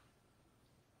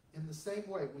 In the same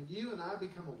way, when you and I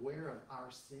become aware of our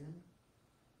sin,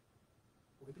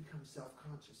 we become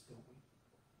self-conscious, don't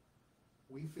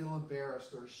we? We feel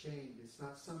embarrassed or ashamed. It's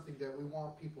not something that we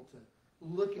want people to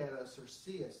look at us or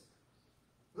see us.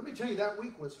 Let me tell you, that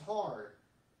week was hard.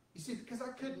 You see, because I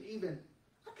couldn't even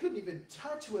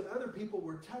touch what other people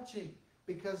were touching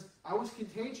because I was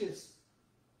contagious.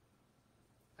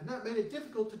 And that made it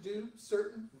difficult to do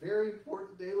certain very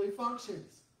important daily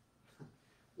functions.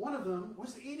 One of them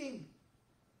was eating.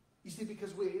 You see,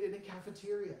 because we ate in a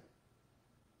cafeteria.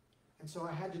 And so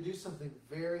I had to do something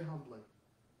very humbling.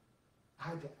 I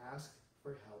had to ask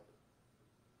for help.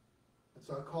 And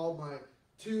so I called my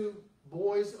two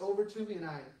boys over to me and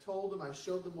I told them, I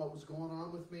showed them what was going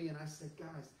on with me, and I said,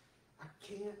 guys, I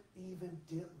can't even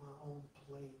dip my own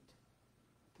plate.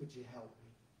 Could you help me?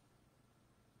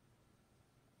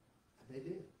 And they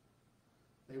did.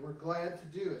 They were glad to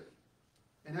do it.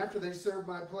 And after they served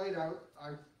my plate out,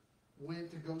 I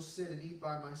went to go sit and eat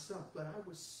by myself. But I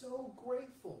was so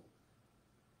grateful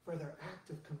for their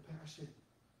act of compassion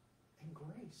and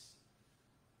grace.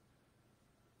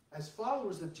 As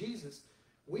followers of Jesus,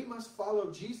 we must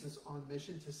follow Jesus on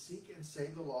mission to seek and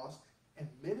save the lost and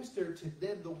minister to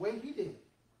them the way he did,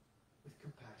 with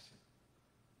compassion.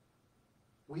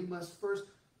 We must first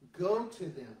go to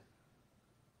them.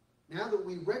 Now that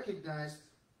we recognize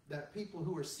that people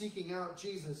who are seeking out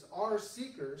Jesus are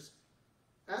seekers,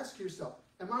 ask yourself,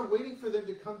 am I waiting for them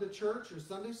to come to church or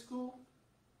Sunday school?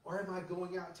 Or am I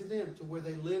going out to them, to where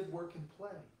they live, work, and play?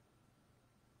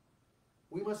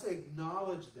 We must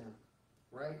acknowledge them,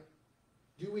 right?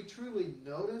 Do we truly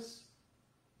notice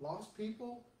lost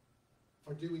people?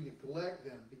 Or do we neglect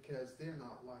them because they're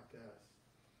not like us?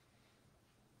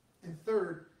 And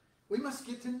third, we must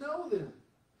get to know them.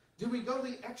 Do we go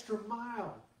the extra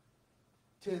mile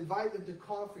to invite them to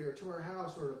coffee or to our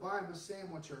house, or to buy them a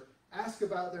sandwich, or ask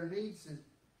about their needs and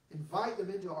invite them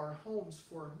into our homes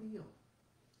for a meal?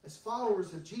 As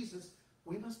followers of Jesus,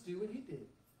 we must do what he did.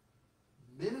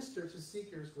 Minister to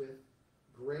seekers with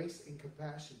grace and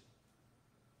compassion.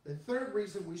 The third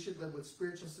reason we should live with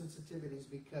spiritual sensitivity is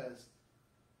because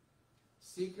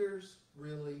seekers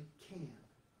really can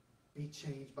be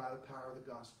changed by the power of the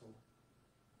gospel.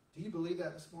 Do you believe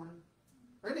that this morning?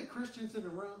 Are any Christians in the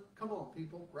room? Come on,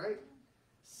 people, right?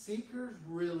 Seekers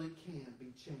really can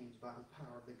be changed by the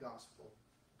power of the gospel.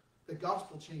 The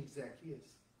gospel changed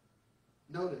Zacchaeus.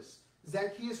 Notice,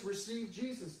 Zacchaeus received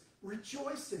Jesus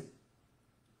rejoicing.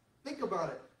 Think about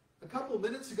it. A couple of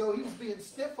minutes ago, he was being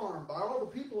stiff-armed by all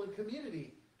the people in the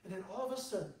community. And then all of a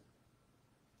sudden,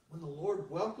 when the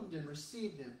Lord welcomed and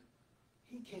received him,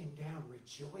 he came down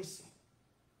rejoicing.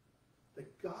 The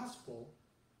gospel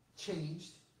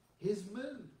changed his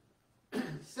mood.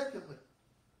 Secondly,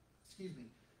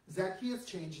 Zacchaeus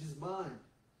changed his mind,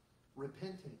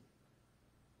 repenting.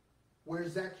 Where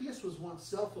Zacchaeus was once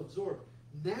self-absorbed,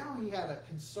 now he had a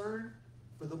concern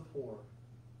for the poor.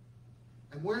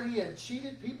 And where he had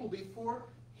cheated people before,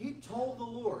 he told the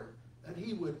Lord that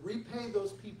he would repay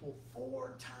those people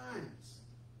 4 times.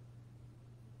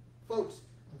 Folks,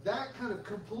 that kind of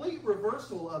complete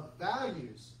reversal of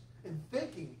values and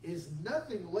thinking is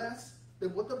nothing less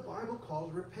than what the Bible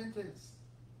calls repentance.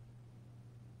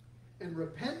 And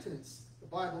repentance, the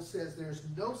Bible says, there's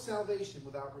no salvation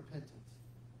without repentance.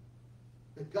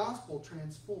 The gospel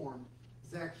transformed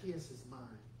Zacchaeus' mind.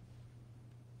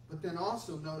 But then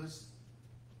also notice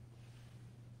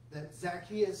that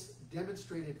Zacchaeus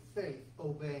demonstrated faith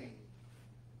obeying.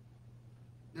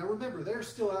 Now remember, they're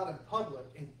still out in public,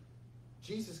 and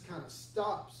Jesus kind of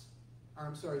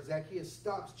Zacchaeus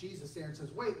stops Jesus there and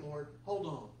says, wait, Lord, hold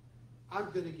on.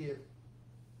 I'm going to give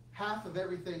half of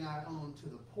everything I own to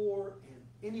the poor and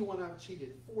anyone I've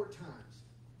cheated 4 times.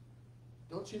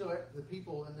 don't you know the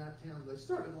people in that town, they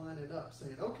started lining up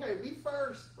saying, okay, me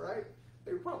first, right?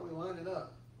 They were probably lining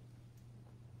up.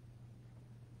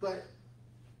 But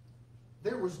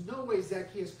there was no way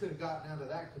Zacchaeus could have gotten out of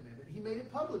that commitment. He made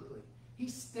it publicly. He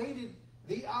stated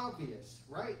the obvious,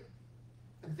 right?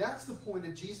 And that's the point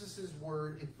of Jesus'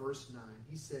 word in verse 9.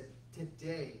 He said,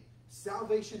 today,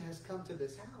 salvation has come to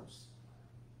this house.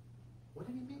 What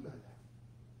did he mean by that?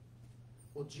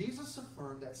 Well, Jesus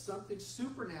affirmed that something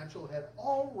supernatural had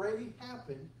already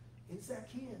happened in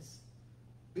Zacchaeus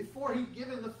before he'd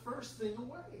given the first thing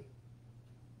away.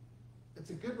 It's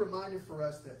a good reminder for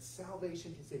us that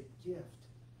salvation is a gift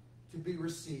to be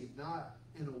received, not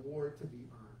an award to be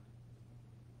earned.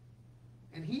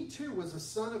 And he too was a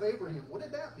son of Abraham. What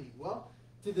did that mean? Well,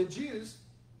 to the Jews,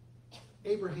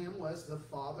 Abraham was the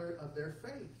father of their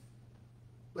faith.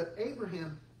 But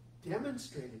Abraham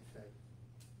demonstrated faith,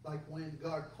 like when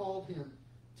God called him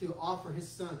to offer his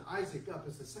son Isaac up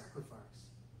as a sacrifice.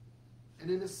 And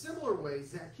in a similar way,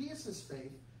 Zacchaeus'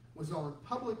 faith was on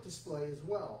public display as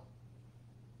well.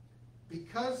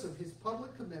 Because of his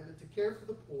public commitment to care for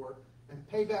the poor and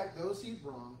pay back those he'd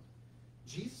wronged,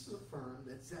 Jesus affirmed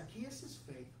that Zacchaeus'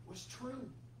 faith was true.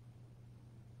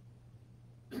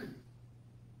 The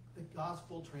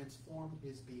gospel transformed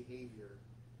his behavior.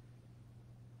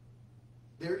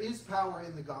 There is power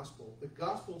in the gospel. The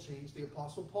gospel changed the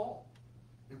Apostle Paul.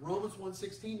 In Romans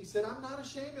 1:16, he said, I'm not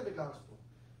ashamed of the gospel,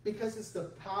 because it's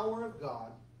the power of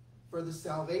God for the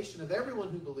salvation of everyone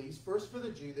who believes, first for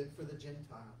the Jew, then for the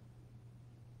Gentile.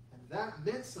 And that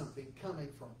meant something coming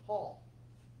from Paul,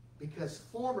 because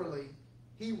formerly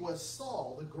he was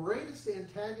Saul, the greatest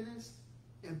antagonist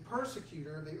and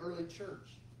persecutor of the early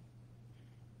church.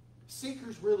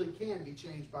 Seekers really can be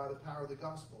changed by the power of the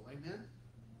gospel. Amen?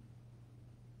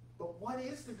 But what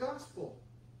is the gospel?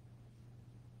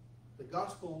 The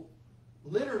gospel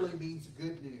literally means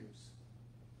good news.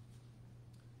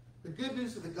 The good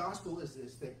news of the gospel is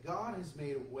this, that God has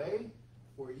made a way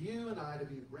for you and I to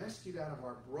be rescued out of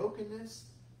our brokenness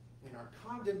and our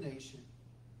condemnation,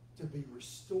 to be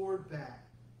restored back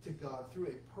to God through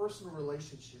a personal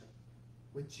relationship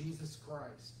with Jesus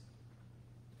Christ.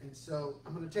 And so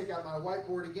I'm going to take out my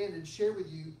whiteboard again and share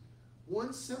with you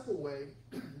one simple way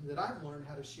that I've learned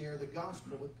how to share the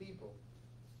gospel with people.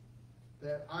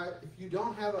 If you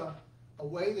don't have a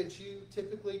way that you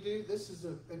typically do, this is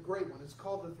a great one. It's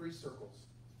called the 3 circles.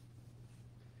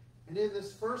 And in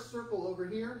this first circle over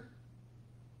here,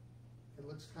 it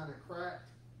looks kind of cracked.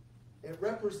 It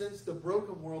represents the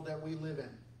broken world that we live in.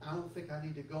 I don't think I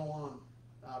need to go on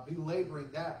belaboring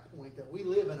that point, that we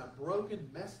live in a broken,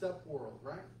 messed up world,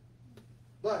 right?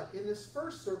 But in this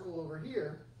first circle over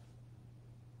here,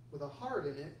 with a heart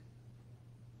in it,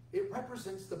 it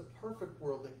represents the perfect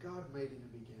world that God made in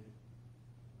the beginning,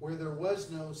 where there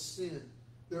was no sin,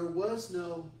 there was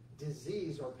no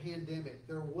disease or pandemic,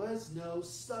 there was no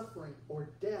suffering or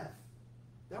death.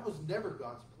 That was never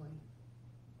God's plan.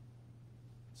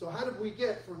 So how did we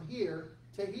get from here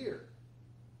to here?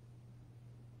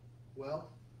 Well,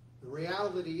 the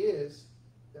reality is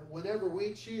that whenever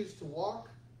we choose to walk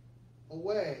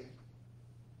away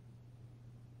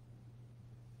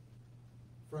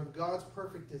from God's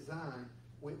perfect design,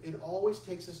 it always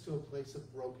takes us to a place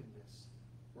of brokenness,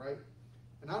 right?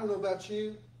 And I don't know about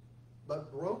you,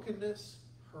 but brokenness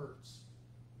hurts.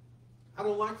 I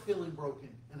don't like feeling broken,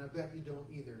 and I bet you don't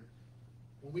either.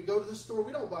 When we go to the store,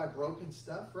 we don't buy broken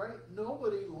stuff, right?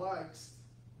 Nobody likes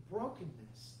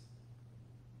brokenness.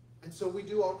 And so we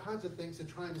do all kinds of things to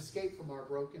try and escape from our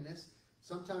brokenness.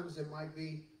 Sometimes it might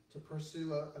be to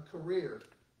pursue a career,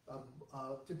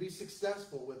 to be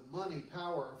successful with money,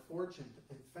 power, fortune,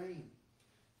 and fame.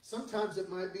 Sometimes it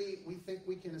might be we think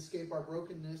we can escape our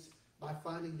brokenness by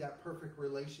finding that perfect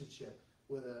relationship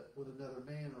with another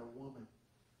man or woman.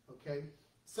 Okay?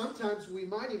 Sometimes we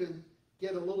might even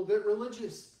get a little bit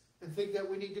religious and think that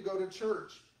we need to go to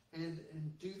church and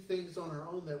do things on our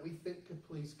own that we think could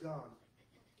please God.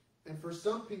 And for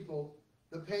some people,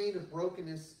 the pain of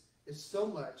brokenness is so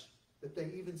much that they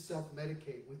even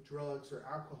self-medicate with drugs or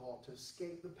alcohol to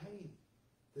escape the pain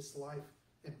this life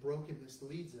and brokenness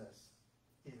leads us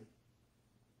in.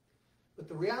 But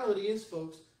the reality is,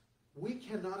 folks, we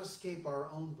cannot escape our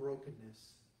own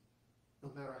brokenness, no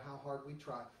matter how hard we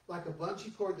try. Like a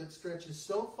bungee cord that stretches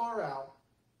so far out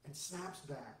and snaps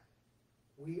back,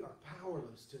 we are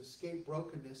powerless to escape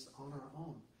brokenness on our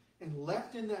own. And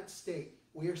left in that state,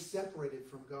 we are separated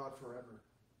from God forever.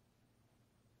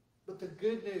 But the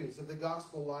good news of the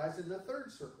gospel lies in the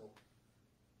third circle,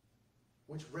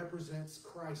 which represents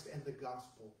Christ and the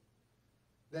gospel.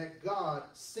 That God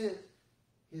sent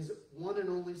his one and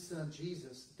only Son,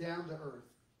 Jesus, down to earth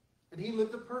And he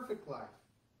lived a perfect life.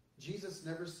 Jesus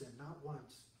never sinned, not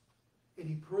once. And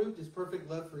he proved his perfect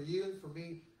love for you and for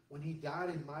me when he died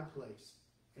in my place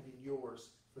and in yours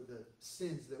for the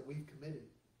sins that we've committed.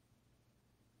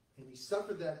 And he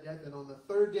suffered that death, and on the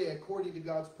third day, according to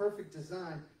God's perfect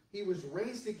design, he was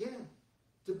raised again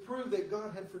to prove that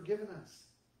God had forgiven us.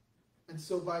 And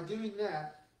so by doing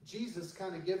that, Jesus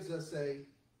kind of gives us a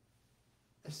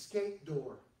escape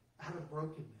door out of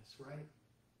brokenness, right?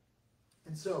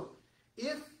 And so,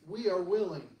 if we are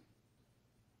willing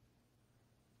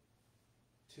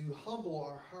to humble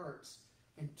our hearts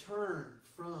and turn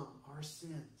from our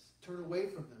sins, turn away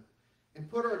from them, and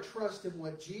put our trust in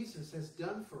what Jesus has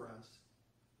done for us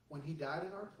when he died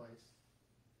in our place,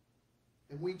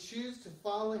 and we choose to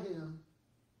follow him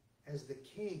as the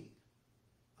King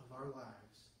of our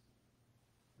lives,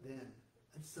 then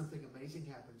something amazing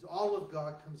happens. All of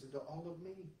God comes into all of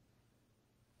me.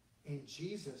 And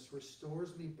Jesus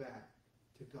restores me back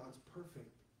to God's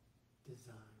perfect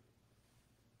design,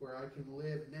 where I can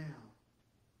live now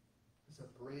as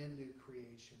a brand new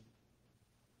creation.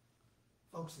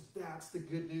 Folks, that's the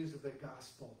good news of the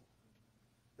gospel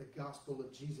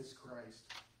of Jesus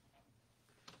Christ.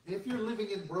 And if you're living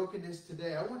in brokenness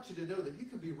today, I want you to know that you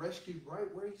can be rescued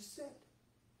right where you sit.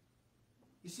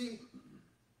 You see,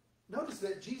 notice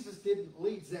that Jesus didn't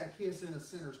lead Zacchaeus in a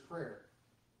sinner's prayer.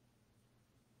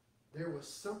 There was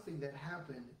something that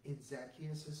happened in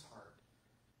Zacchaeus' heart.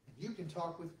 And you can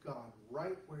talk with God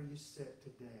right where you sit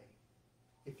today.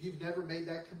 If you've never made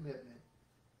that commitment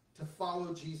to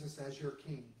follow Jesus as your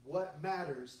King, what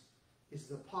matters is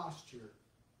the posture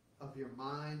of your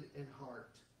mind and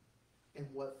heart and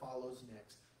what follows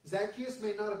next. Zacchaeus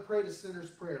may not have prayed a sinner's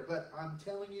prayer, but I'm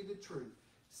telling you the truth.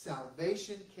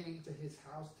 Salvation came to his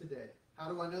house today. How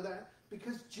do I know that?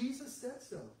 Because Jesus said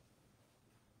so.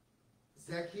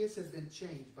 Zacchaeus has been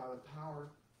changed by the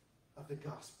power of the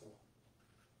gospel.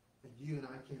 And you and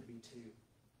I can be too.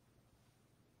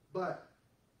 But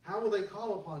how will they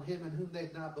call upon him in whom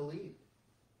they've not believed?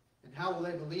 And how will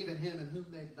they believe in him in whom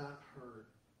they've not heard?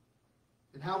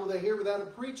 And how will they hear without a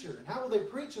preacher? And how will they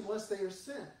preach unless they are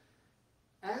sent?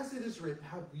 As it is written,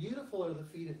 how beautiful are the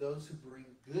feet of those who bring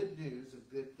good news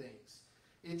of good things.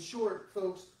 In short,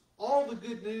 folks, all the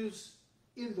good news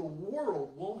in the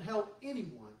world won't help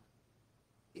anyone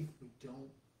if we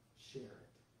don't share it.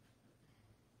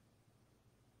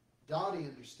 Dottie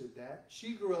understood that.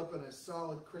 She grew up in a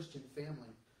solid Christian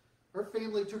family. Her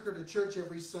family took her to church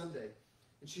every Sunday,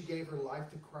 and she gave her life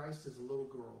to Christ as a little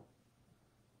girl.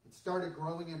 And started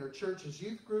growing in her church's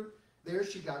youth group. There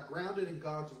she got grounded in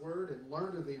God's Word and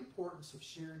learned of the importance of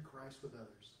sharing Christ with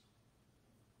others.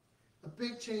 A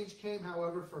big change came,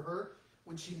 however, for her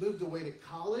when she moved away to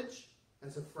college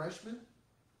as a freshman.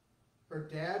 Her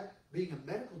dad, being a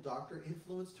medical doctor,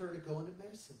 influenced her to go into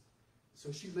medicine.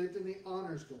 So she lived in the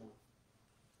honors dorm.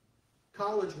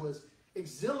 College was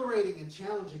exhilarating and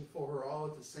challenging for her all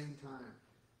at the same time.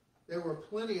 There were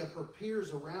plenty of her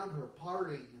peers around her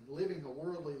partying and living a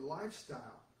worldly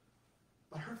lifestyle.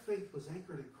 But her faith was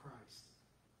anchored in Christ.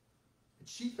 And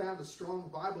she found a strong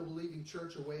Bible-believing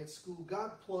church away at school.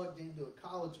 God plugged into a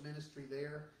college ministry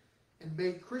there and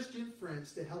made Christian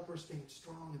friends to help her stand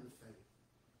strong in the faith.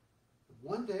 And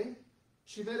one day,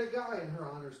 she met a guy in her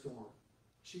honors dorm.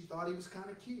 She thought he was kind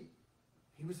of cute.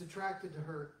 He was attracted to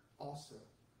her also.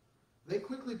 They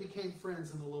quickly became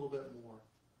friends and a little bit more.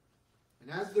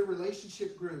 And as their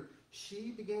relationship grew,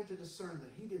 she began to discern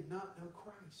that he did not know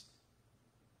Christ.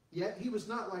 Yet he was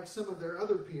not like some of their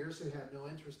other peers who had no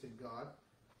interest in God.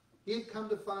 He had come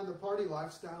to find the party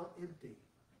lifestyle empty.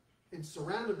 And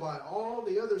surrounded by all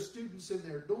the other students in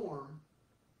their dorm,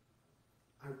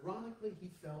 ironically, he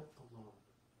felt alone.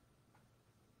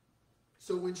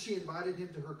 So when she invited him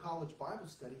to her college Bible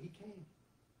study, he came.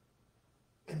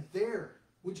 And there,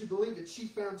 would you believe it, she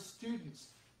found students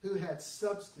who had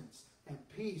substance and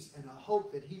peace and a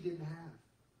hope that he didn't have.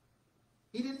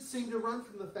 He didn't seem to run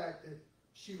from the fact that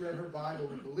she read her Bible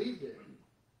and believed it.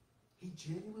 He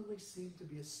genuinely seemed to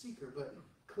be a seeker, but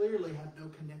clearly had no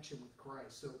connection with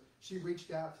Christ. So she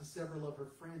reached out to several of her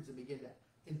friends and began to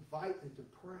invite them to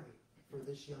pray for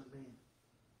this young man.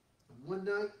 And one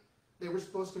night, they were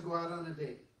supposed to go out on a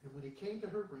date. And when he came to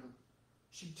her room,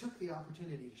 she took the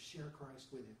opportunity to share Christ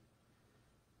with him.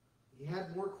 He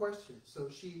had more questions, so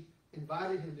she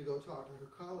invited him to go talk to her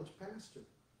college pastor.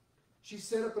 She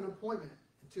set up an appointment,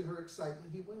 and to her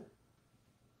excitement, he went.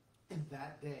 And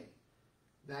that day,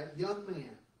 that young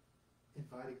man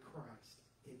invited Christ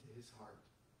into his heart.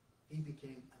 He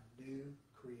became a new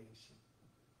creation.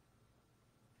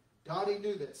 Dottie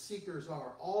knew that seekers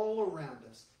are all around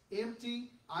us,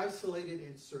 empty, isolated,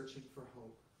 and searching for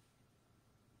hope.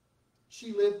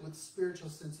 She lived with spiritual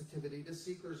sensitivity to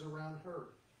seekers around her.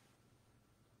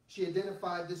 She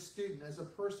identified this student as a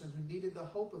person who needed the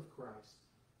hope of Christ.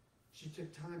 She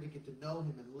took time to get to know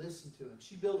him and listen to him.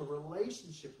 She built a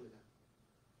relationship with him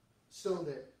so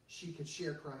that she could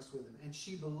share Christ with him. And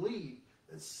she believed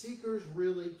that seekers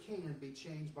really can be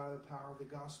changed by the power of the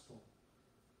gospel,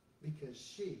 because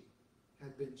she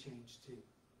had been changed too.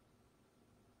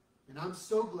 And I'm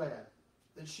so glad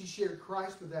that she shared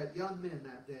Christ with that young man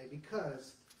that day,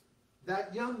 because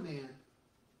that young man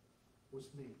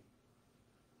was me.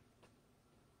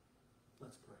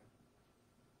 Let's pray.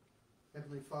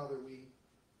 Heavenly Father,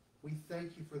 we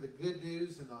thank you for the good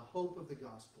news and the hope of the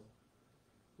gospel.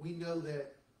 We know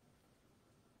that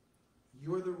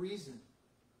you're the reason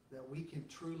that we can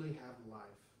truly have life.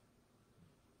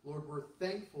 Lord, we're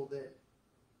thankful that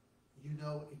you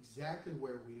know exactly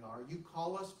where we are. You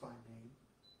call us by name.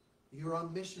 You're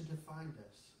on mission to find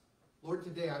us. Lord,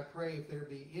 today I pray if there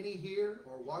be any here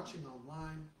or watching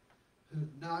online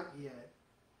who've not yet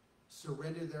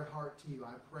surrendered their heart to you,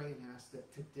 I pray and ask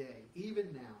that today,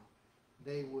 even now,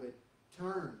 they would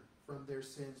turn from their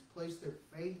sins, place their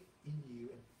faith in you,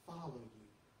 and follow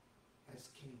you as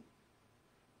King.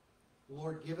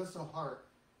 Lord, give us a heart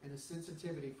and a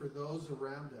sensitivity for those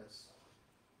around us,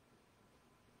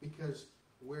 because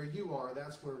where you are,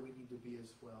 that's where we need to be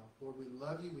as well. Lord, we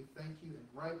love you, we thank you, and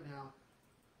right now,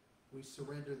 we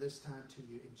surrender this time to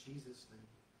you in Jesus' name.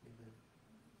 Amen.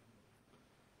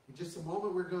 In just a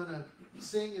moment, we're going to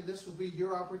sing, and this will be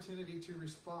your opportunity to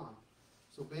respond.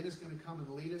 So Ben is going to come and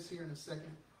lead us here in a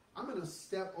second. I'm going to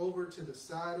step over to the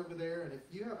side over there, and if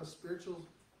you have a spiritual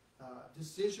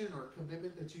decision or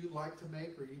commitment that you'd like to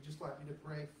make, or you'd just like me to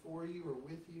pray for you or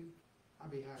with you,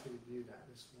 I'd be happy to do that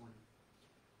this morning.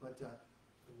 But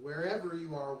wherever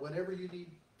you are, whatever you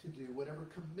need to do, whatever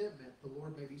commitment the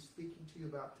Lord may be speaking to you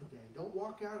about today, don't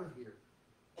walk out of here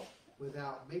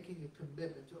without making a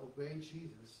commitment to obey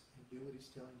Jesus and do what he's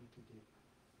telling you to do.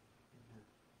 Amen.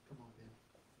 Come on, Ben.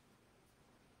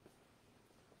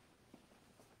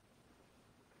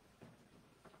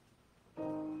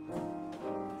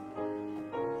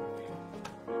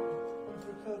 If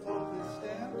we could all please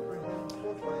stand for hymn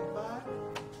 425,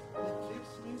 It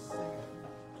Keeps Me Singing.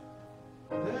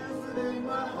 There's within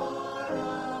my heart a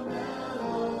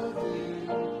melody,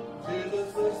 Jesus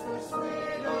whisper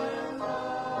sweet and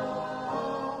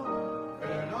low.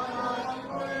 Fear not, I am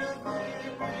with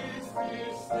thee, peace be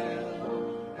still,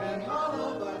 and all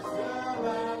of thy still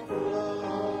and flow.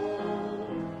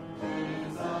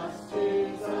 Jesus,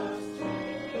 Jesus,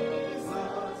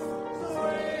 Jesus,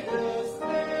 sweetest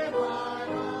name I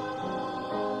know,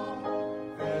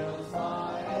 fills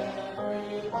my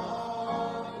every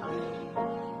longing,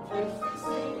 keeps me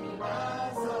singing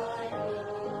as I go.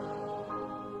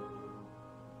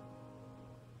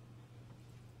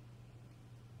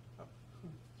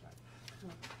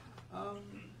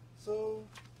 So,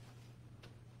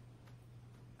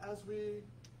 as we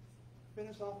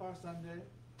finish off our Sunday,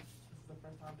 this is the first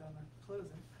time I've done a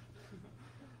closing.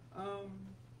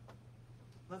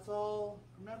 Let's all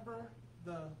remember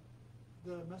the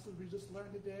message we just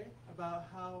learned today about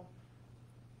how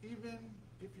even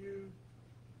if you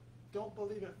don't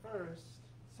believe at first,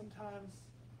 sometimes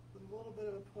with a little bit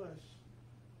of a push,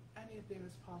 anything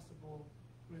is possible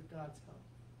with God's help.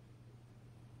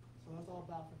 So let's all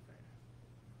bow for prayer.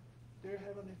 Dear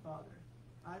Heavenly Father,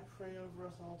 I pray over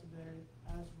us all today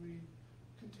as we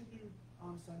continue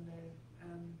on Sunday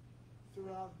and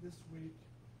throughout this week,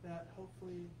 that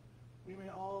hopefully we may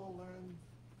all learn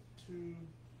to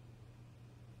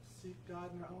seek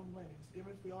God in our own ways. Even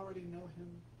if we already know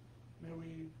him, may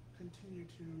we continue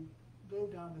to go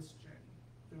down this journey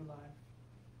through life,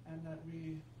 and that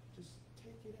we just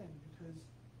take it in, because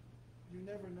you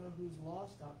never know who's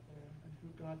lost out there and who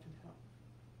God can help.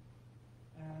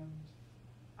 And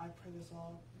I pray this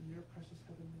all in your precious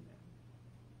heavenly name.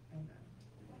 Amen.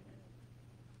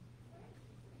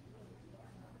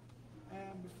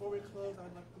 And before we close,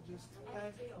 I'd like to just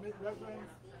thank Reverend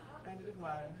and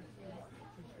Deguire